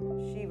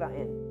Shiva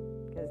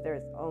in because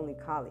there's only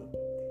Kali.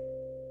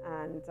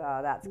 And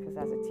that's because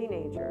as a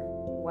teenager,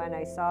 when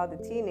I saw the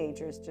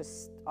teenagers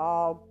just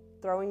all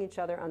throwing each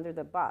other under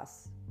the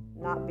bus,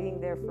 not being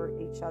there for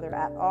each other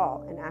at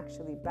all, and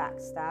actually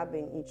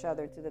backstabbing each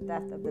other to the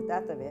death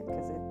of it,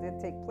 because it did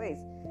take place,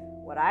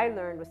 what I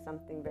learned was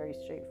something very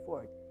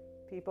straightforward.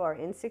 People are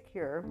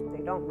insecure.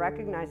 They don't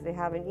recognize they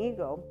have an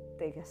ego.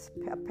 They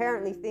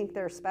apparently think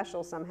they're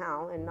special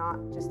somehow and not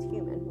just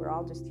human. We're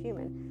all just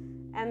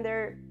human. And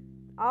they're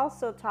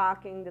also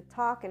talking the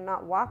talk and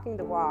not walking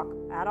the walk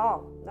at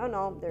all.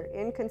 No, they're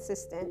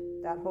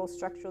inconsistent, that whole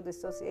structural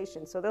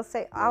dissociation. So they'll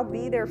say, I'll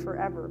be there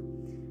forever.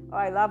 Oh,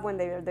 I love when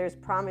there's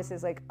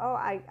promises like, oh,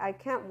 I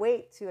can't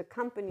wait to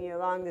accompany you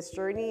along this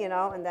journey,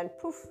 and then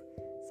poof,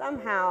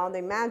 somehow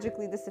they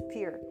magically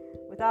disappear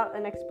without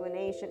an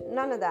explanation.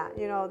 None of that.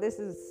 This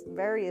is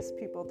various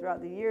people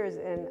throughout the years,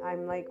 and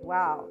I'm like,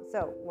 wow.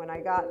 So when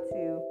I got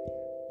to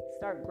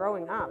start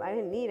growing up, I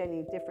didn't need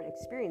any different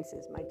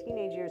experiences. My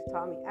teenage years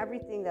taught me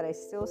everything that I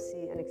still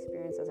see and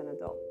experience as an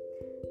adult.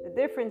 The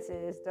difference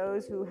is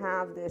those who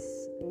have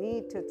this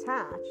need to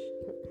attach.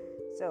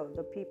 So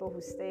the people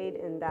who stayed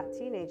in that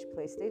teenage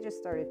place, they just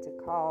started to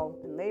call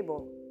and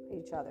label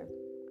each other.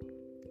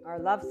 Our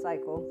love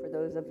cycle, for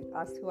those of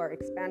us who are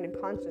expanded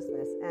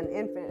consciousness and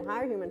infinite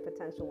higher human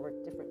potential,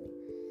 work differently.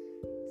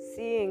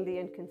 Seeing the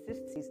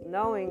inconsistencies,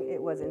 knowing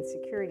it was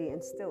insecurity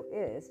and still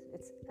is,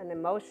 it's an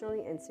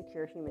emotionally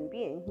insecure human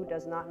being who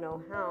does not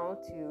know how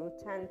to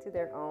tend to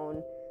their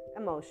own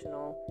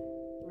emotional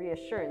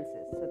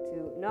reassurances. So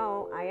to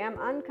know I am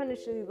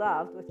unconditionally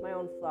loved with my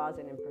own flaws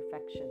and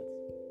imperfections.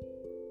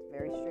 It's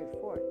very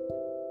straightforward.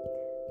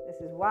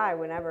 This is why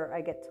whenever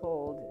I get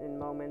told in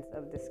moments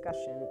of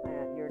discussion,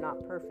 you're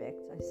not perfect,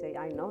 I say,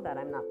 I know that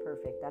I'm not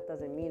perfect. That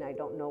doesn't mean I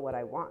don't know what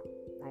I want.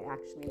 I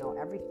actually know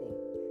everything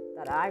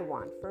that I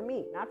want for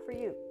me, not for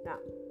you. Now,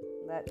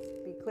 let's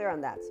be clear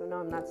on that. So no,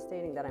 I'm not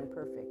stating that I'm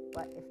perfect.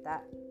 But if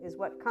that is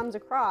what comes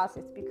across,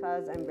 it's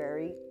because I'm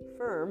very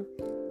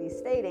firmly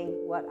stating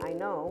what I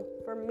know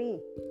for me,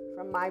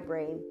 from my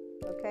brain.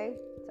 Okay?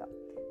 So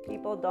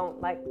people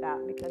don't like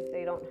that because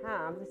they don't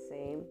have the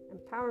same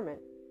empowerment.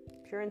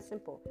 Pure and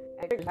simple.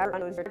 And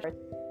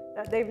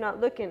that they've not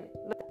looked,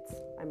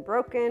 I'm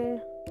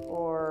broken,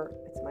 or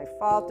it's my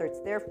fault, or it's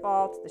their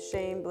fault, the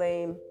shame,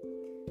 blame,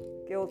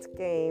 guilt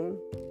game,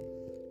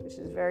 which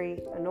is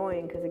very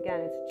annoying because, again,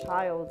 it's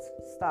child's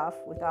stuff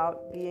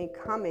without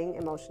becoming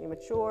emotionally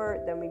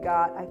mature. Then we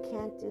got, I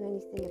can't do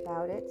anything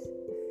about it,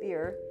 the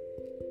fear,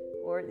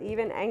 or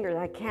even anger,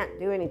 I can't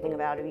do anything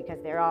about it because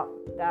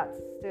that's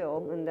still,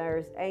 when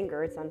there's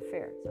anger, it's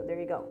unfair. So there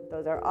you go.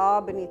 Those are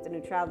all beneath the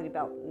neutrality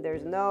belt.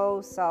 There's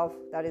no self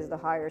that is the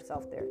higher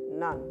self there,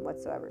 none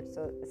whatsoever.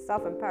 So a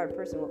self-empowered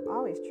person will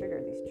always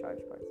trigger these charge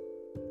parts,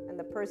 and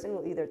the person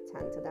will either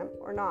tend to them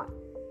or not.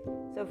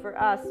 So for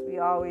us, we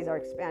always are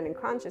expanding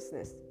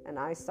consciousness. And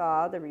I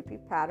saw the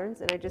repeat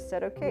patterns, and I just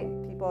said, okay,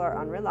 people are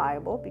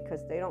unreliable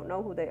because they don't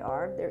know who they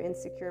are. They're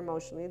insecure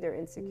emotionally. They're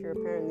insecure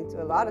apparently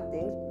to a lot of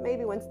things.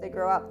 Maybe once they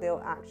grow up,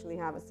 they'll actually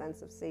have a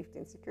sense of safety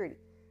and security.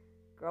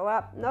 Grow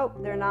up, nope,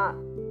 they're not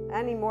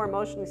any more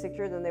emotionally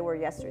secure than they were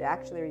yesterday.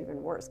 Actually, they're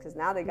even worse because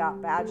now they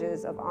got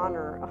badges of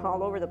honor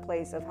all over the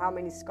place of how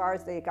many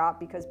scars they got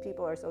because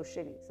people are so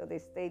shitty. So they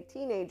stayed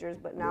teenagers,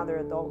 but now they're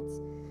adults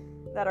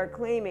that are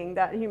claiming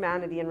that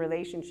humanity and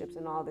relationships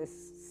and all this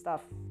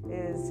stuff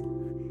is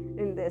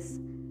in this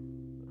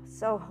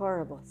so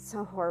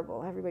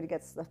horrible. Everybody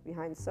gets left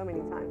behind so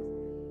many times.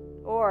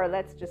 Or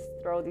let's just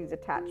throw these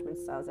attachment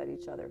styles at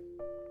each other.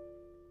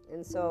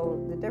 And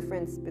so the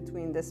difference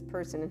between this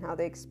person and how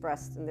they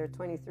expressed in their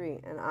 23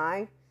 and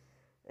I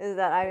is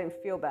that I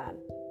didn't feel bad.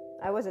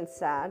 I wasn't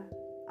sad.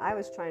 I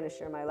was trying to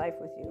share my life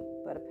with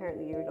you, but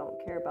apparently you don't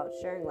care about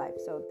sharing life.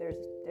 So there's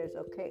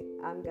okay,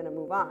 I'm going to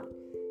move on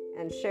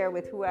and share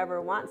with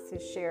whoever wants to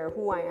share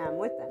who I am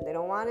with them. They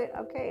don't want it?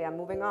 Okay, I'm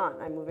moving on.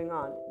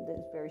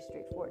 It's very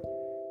straightforward.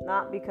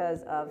 Not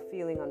because of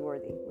feeling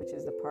unworthy, which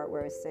is the part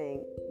where I was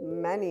saying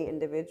many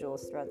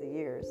individuals throughout the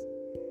years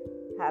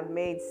have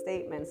made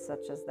statements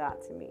such as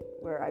that to me,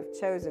 where I've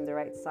chosen the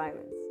right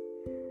silence.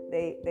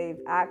 They've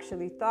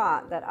actually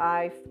thought that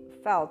I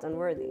felt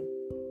unworthy.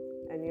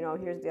 And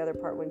here's the other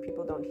part, when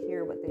people don't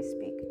hear what they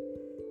speak.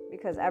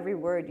 Because every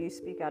word you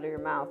speak out of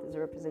your mouth is a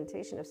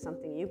representation of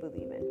something you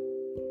believe in.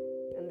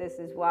 And this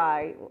is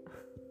why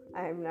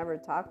I've never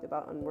talked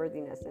about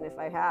unworthiness. And if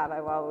I have,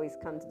 I've always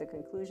come to the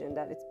conclusion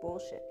that it's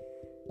bullshit.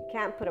 You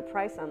can't put a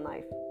price on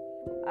life.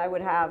 I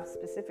would have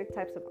specific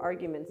types of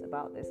arguments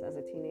about this as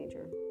a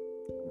teenager.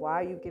 Why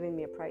are you giving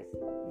me a price?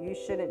 You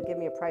shouldn't give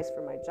me a price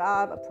for my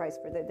job, a price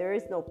for that. There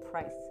is no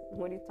price.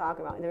 What are you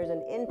talking about? There's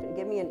an infinite.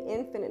 Give me an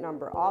infinite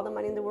number. All the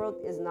money in the world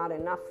is not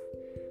enough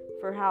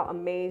for how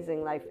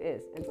amazing life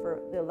is and for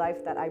the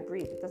life that I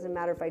breathe. It doesn't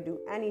matter if I do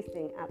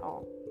anything at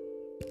all.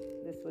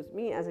 This was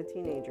me as a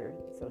teenager.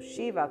 So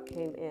Shiva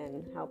came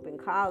in helping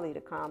Kali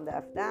to calm the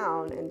F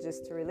down and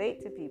just to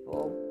relate to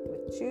people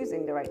with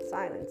choosing the right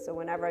silence. So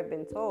whenever I've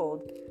been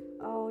told,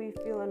 oh, you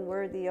feel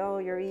unworthy, oh,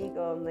 your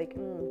ego, I'm like,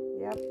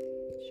 yep,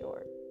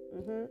 sure,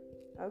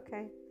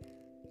 okay.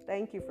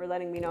 Thank you for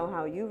letting me know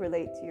how you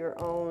relate to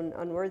your own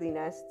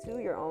unworthiness, to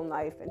your own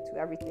life, and to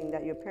everything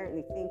that you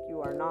apparently think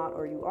you are not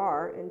or you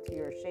are, and to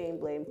your shame,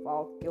 blame,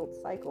 fault, guilt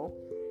cycle.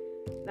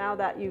 Now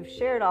that you've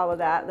shared all of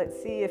that,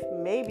 let's see if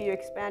maybe you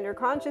expand your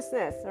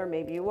consciousness, or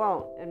maybe you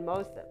won't. And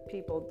most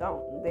people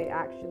don't. They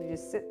actually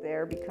just sit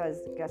there because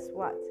guess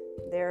what?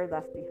 They're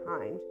left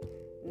behind.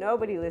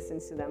 Nobody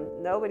listens to them.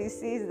 Nobody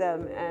sees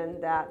them.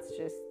 And that's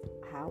just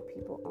how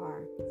people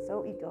are.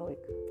 So egoic.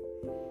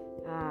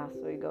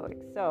 So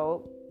egoic.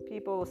 So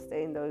people will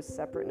stay in those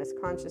separateness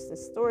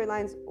consciousness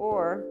storylines,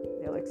 or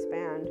they'll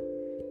expand.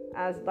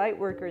 As light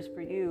workers,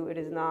 for you, it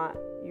is not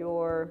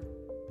your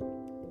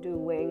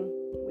doing.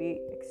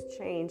 We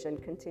exchange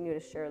and continue to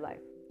share life.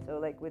 So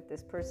like with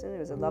this person, it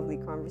was a lovely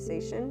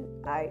conversation.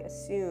 I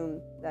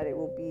assume that it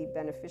will be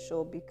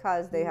beneficial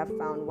because they have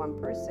found one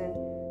person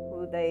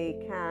who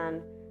they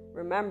can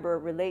remember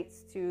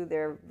relates to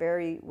their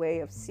very way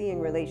of seeing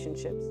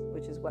relationships,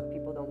 which is what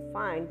people don't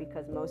find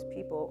because most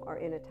people are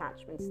in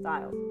attachment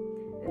styles.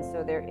 And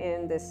so they're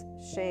in this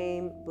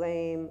shame,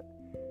 blame,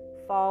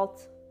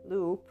 fault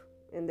loop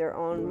in their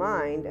own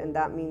mind, and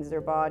that means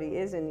their body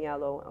is in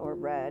yellow or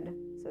red.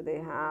 So they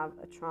have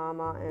a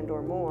trauma and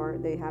or more.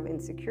 They have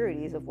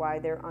insecurities of why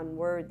they're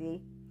unworthy,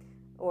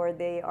 or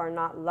they are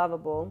not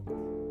lovable,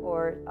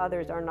 or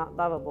others are not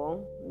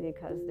lovable,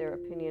 because their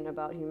opinion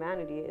about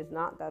humanity is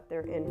not that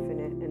they're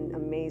infinite and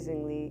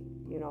amazingly,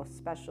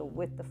 special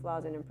with the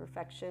flaws and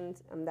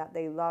imperfections, and that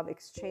they love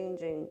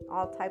exchanging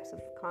all types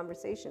of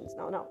conversations.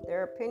 No,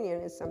 their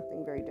opinion is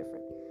something very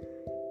different.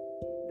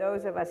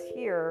 Those of us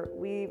here,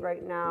 we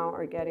right now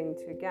are getting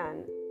to,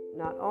 again,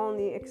 not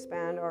only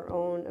expand our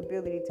own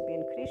ability to be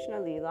in Krishna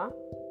Leela,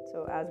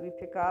 so as we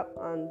pick up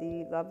on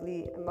the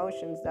lovely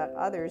emotions that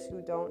others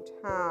who don't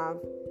have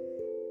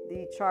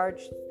the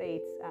charged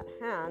states at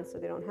hand, so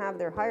they don't have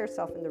their higher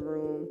self in the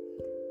room,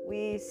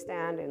 we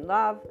stand in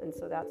love. And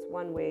so that's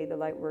one way the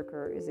light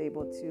worker is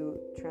able to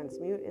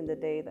transmute in the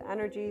day the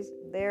energies.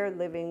 They're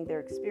living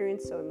their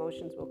experience, so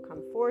emotions will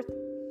come forth.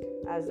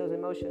 As those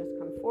emotions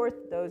come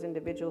forth, those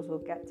individuals will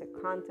get to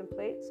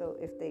contemplate. So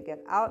if they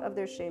get out of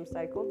their shame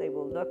cycle, they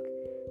will look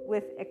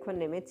with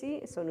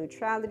equanimity. So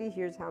neutrality,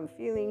 here's how I'm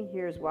feeling,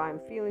 here's why I'm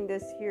feeling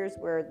this, here's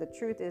where the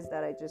truth is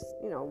that I just,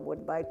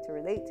 would like to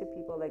relate to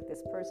people like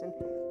this person,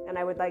 and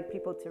I would like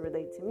people to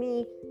relate to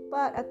me.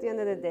 But at the end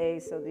of the day,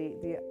 so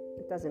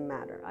it doesn't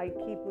matter. I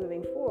keep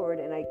moving forward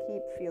and I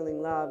keep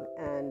feeling love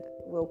and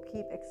will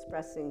keep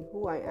expressing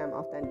who I am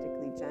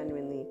authentically,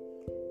 genuinely.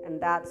 And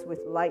that's with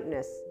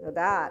lightness. Now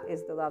that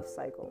is the love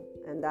cycle,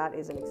 and that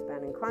is an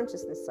expanding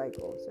consciousness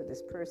cycle. So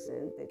this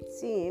person, it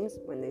seems,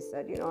 when they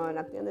said, and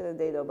at the end of the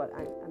day though, but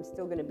I'm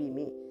still going to be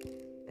me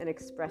and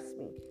express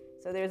me.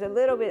 So there's a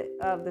little bit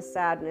of the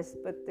sadness,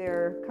 but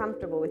they're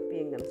comfortable with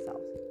being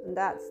themselves. And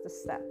that's the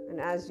step.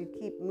 And as you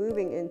keep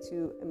moving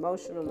into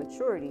emotional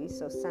maturity,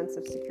 so sense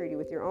of security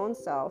with your own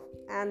self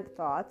and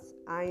thoughts,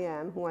 I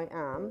am who I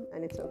am,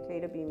 and it's okay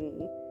to be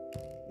me,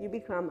 you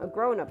become a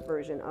grown-up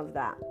version of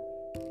that.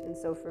 And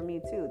so for me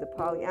too, the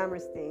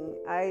polyamorous thing,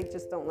 I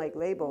just don't like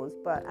labels,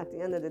 but at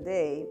the end of the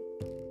day,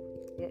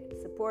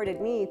 it supported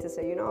me to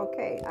say,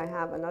 okay, I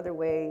have another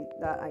way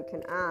that I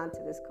can add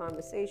to this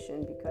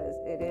conversation, because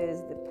it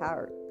is the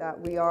power that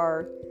we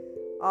are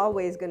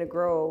always going to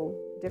grow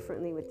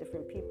differently with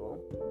different people.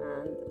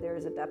 And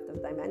there's a depth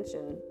of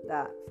dimension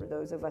that for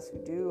those of us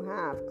who do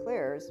have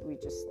clairs, we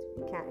just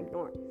can't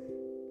ignore.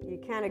 You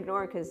can't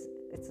ignore because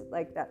it's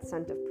like that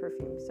scent of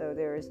perfume. So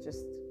there is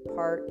just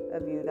part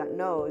of you that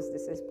knows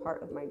this is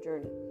part of my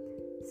journey.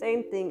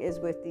 Same thing is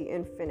with the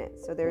infinite.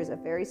 So there's a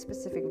very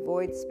specific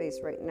void space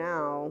right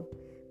now,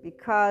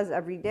 because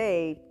every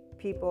day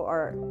people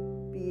are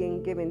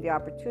being given the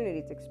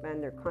opportunity to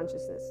expand their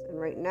consciousness. And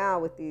right now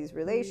with these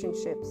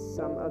relationships,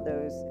 some of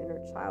those inner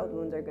child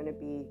wounds are going to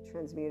be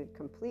transmuted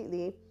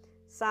completely.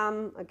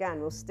 Some,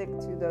 again, will stick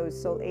to those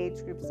soul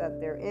age groups that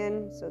they're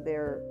in, so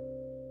their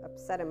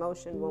upset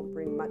emotion won't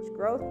bring much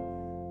growth.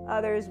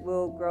 Others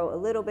will grow a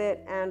little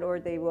bit, and or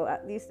they will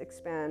at least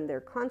expand their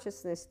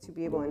consciousness to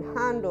be able to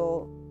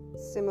handle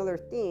similar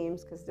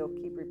themes, because they'll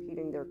keep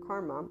repeating their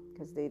karma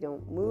because they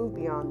don't move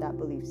beyond that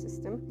belief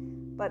system,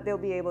 but they'll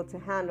be able to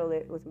handle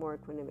it with more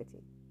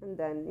equanimity. And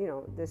then,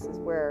 this is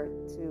where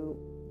to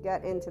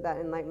get into that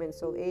enlightenment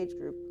soul age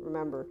group.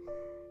 Remember,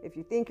 if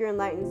you think you're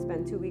enlightened,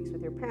 spend 2 weeks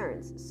with your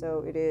parents.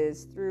 So it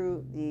is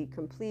through the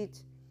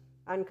complete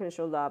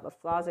unconditional love of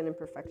flaws and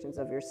imperfections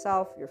of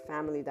yourself, your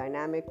family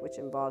dynamic, which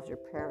involves your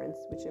parents,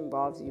 which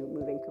involves you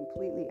moving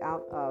completely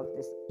out of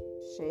this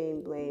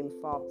shame, blame,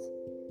 fault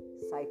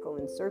cycle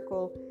and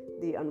circle,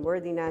 the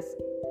unworthiness,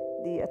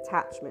 the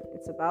attachment.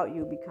 It's about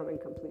you becoming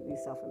completely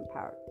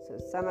self-empowered. So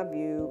some of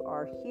you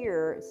are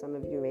here, some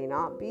of you may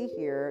not be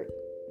here.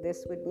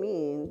 This would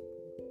mean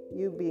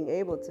you being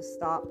able to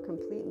stop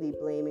completely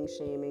blaming,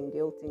 shaming,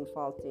 guilting,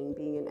 faulting,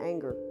 being in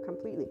anger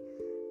completely,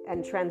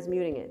 and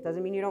transmuting it.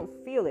 Doesn't mean you don't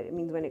feel it. It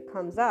means when it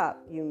comes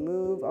up, you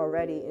move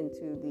already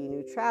into the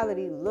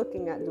neutrality,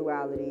 looking at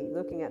duality,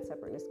 looking at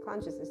separateness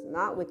consciousness,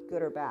 not with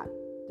good or bad.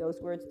 Those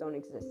words don't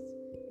exist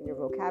in your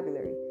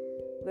vocabulary.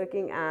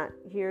 Looking at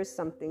here's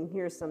something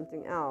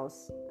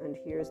else, and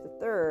here's the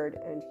third,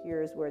 and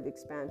here's where the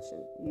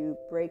expansion. You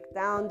break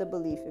down the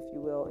belief, if you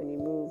will, and you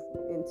move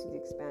into the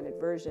expanded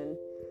version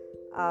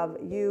of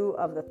you,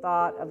 of the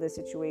thought, of the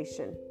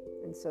situation.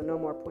 And so no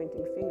more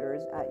pointing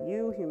fingers at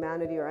you,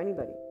 humanity, or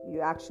anybody. You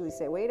actually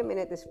say, wait a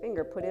minute, this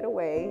finger, put it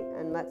away,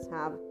 and let's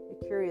have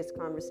a curious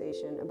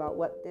conversation about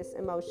what this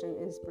emotion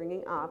is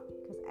bringing up,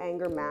 because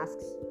anger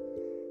masks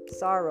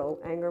sorrow,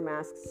 anger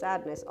masks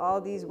sadness. All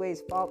these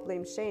ways, fault,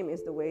 blame, shame,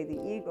 is the way the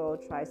ego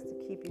tries to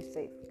keep you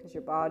safe, because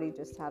your body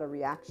just had a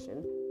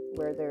reaction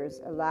where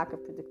there's a lack of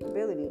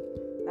predictability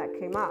that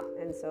came up.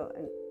 And so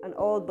an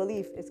old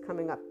belief is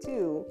coming up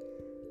too,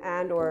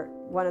 and or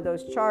one of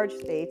those charged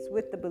states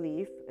with the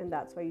belief, and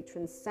that's why you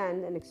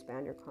transcend and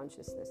expand your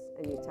consciousness,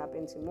 and you tap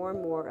into more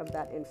and more of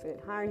that infinite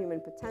higher human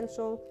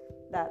potential,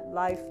 that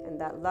life and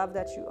that love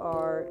that you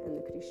are, and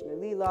the Krishna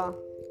Lila,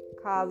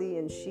 Kali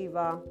and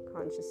Shiva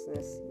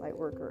consciousness light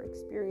worker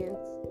experience.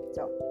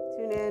 So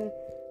tune in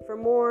for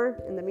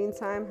more. In the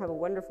meantime, have a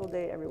wonderful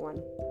day,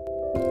 everyone.